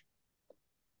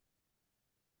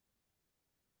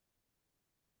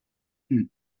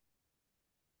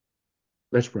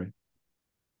 Let's pray.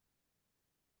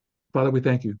 Father, we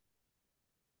thank you.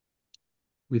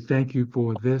 We thank you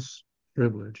for this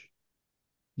privilege.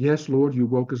 Yes, Lord, you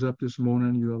woke us up this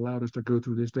morning. You allowed us to go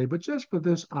through this day, but just for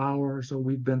this hour or so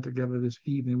we've been together this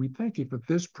evening, we thank you for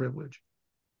this privilege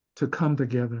to come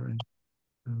together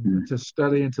and to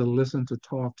study and to listen, to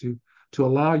talk, to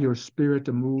allow your spirit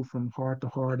to move from heart to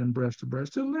heart and breast to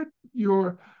breast, to let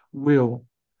your will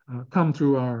come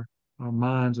through our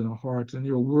minds and our hearts, and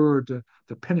your word to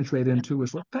penetrate into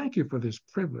us. Well, thank you for this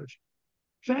privilege.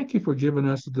 Thank you for giving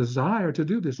us the desire to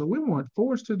do this. So we weren't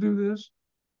forced to do this.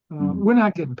 We're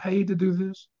not getting paid to do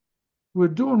this. We're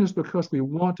doing this because we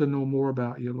want to know more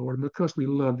about you, Lord, and because we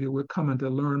love you. We're coming to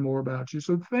learn more about you.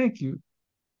 So thank you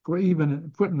for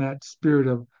even putting that spirit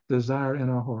of desire in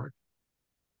our heart.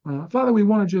 Father, we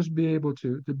want to just be able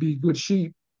to be good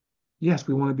sheep. Yes,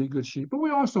 we want to be good sheep, but we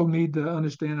also need to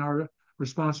understand our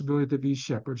responsibility to be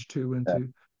shepherds too, and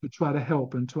to try to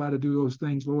help and try to do those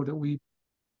things, Lord, that we've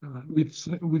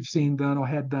seen done or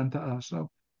had done to us. So help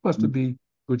us to be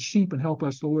good sheep, and help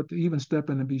us, Lord, to even step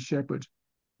in and be shepherds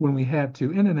when we have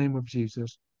to, in the name of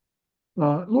Jesus.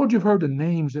 Lord, you've heard the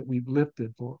names that we've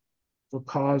lifted for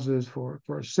causes, for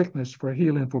sickness, for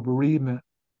healing, for bereavement,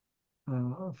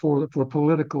 for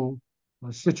political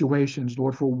situations,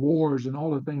 Lord, for wars and all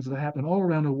the things that happen all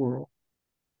around the world.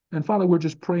 And Father, we're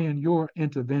just praying your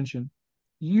intervention.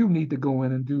 You need to go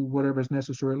in and do whatever is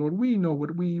necessary, Lord. We know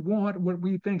what we want, what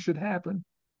we think should happen,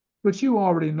 but you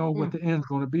already know what the end's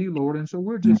going to be, Lord. And so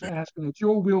we're just asking that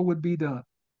your will would be done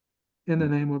in the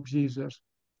name of Jesus.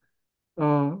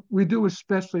 We do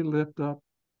especially lift up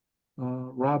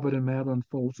Robert and Madeline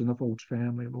Foltz and the Foltz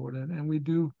family, Lord. And we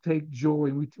do take joy,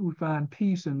 and we find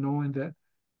peace in knowing that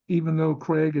even though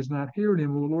Craig is not here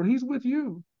anymore, Lord, he's with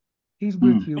you. He's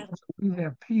with you. So we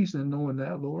have peace in knowing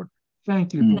that, Lord.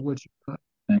 Thank you for what you've done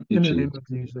in the name of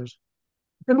Jesus.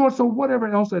 And Lord, so whatever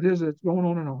else that is that's going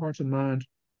on in our hearts and minds,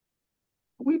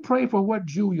 we pray for what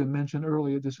Julia mentioned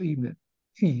earlier this evening,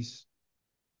 peace.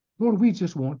 Lord, we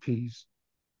just want peace.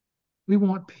 We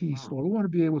want peace, Lord. We want to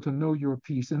be able to know your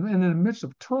peace. And in the midst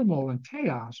of turmoil and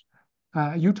chaos,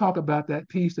 you talk about that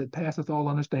peace that passeth all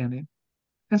understanding.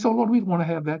 And so, Lord, we want to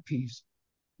have that peace,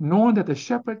 knowing that the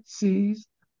shepherd sees,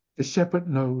 the shepherd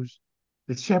knows,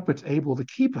 the shepherd's able to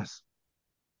keep us,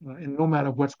 and no matter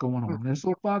what's going on. And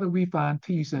so, Father, we find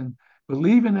peace and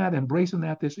believing that, embracing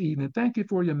that this evening. Thank you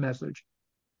for your message.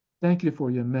 Thank you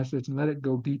for your message, and let it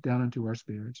go deep down into our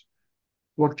spirits.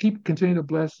 Lord, continue to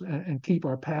bless and keep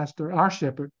our pastor, our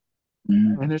shepherd,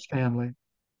 and his family.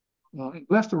 And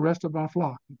bless the rest of our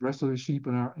flock, the rest of the sheep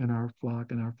in our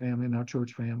flock, and our family, and our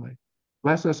church family.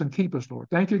 Bless us and keep us, Lord.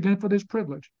 Thank you again for this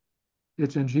privilege.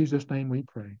 It's in Jesus' name we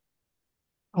pray.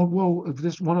 Oh, well,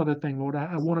 this one other thing, Lord,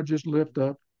 I want to just lift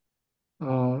up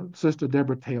Sister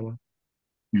Deborah Taylor,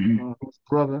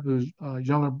 whose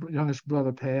youngest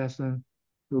brother passed, and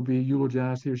will be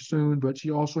eulogized here soon. But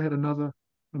she also had another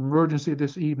emergency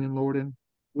this evening, Lord, and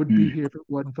would be here if it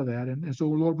wasn't for that. And so,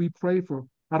 Lord, we pray for,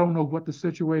 I don't know what the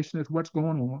situation is, what's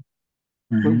going on,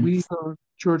 but we, her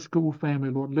church school family,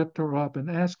 Lord, lift her up and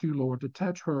ask you, Lord, to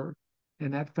touch her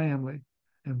and that family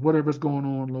and whatever's going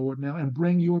on, Lord, now, and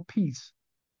bring your peace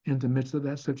into the midst of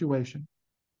that situation.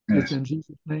 Yes. It's in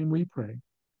Jesus' name we pray.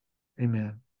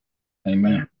 Amen.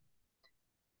 Amen.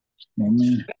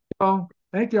 Amen.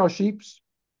 Thank y'all, sheeps.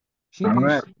 All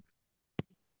right.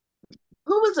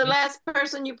 Who was the last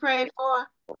person you prayed for?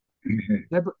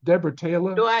 Deborah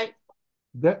Taylor. Do I?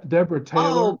 Deborah Taylor.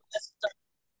 Oh,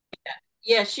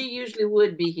 yeah, she usually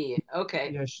would be here.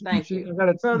 Okay, Yeah, thank you. I got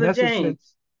a Brother message.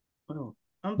 James. Oh,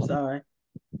 I'm sorry.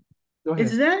 Go ahead.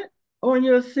 Is that on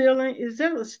your ceiling? Is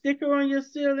that a sticker on your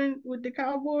ceiling with the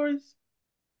Cowboys?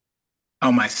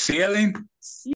 On my ceiling?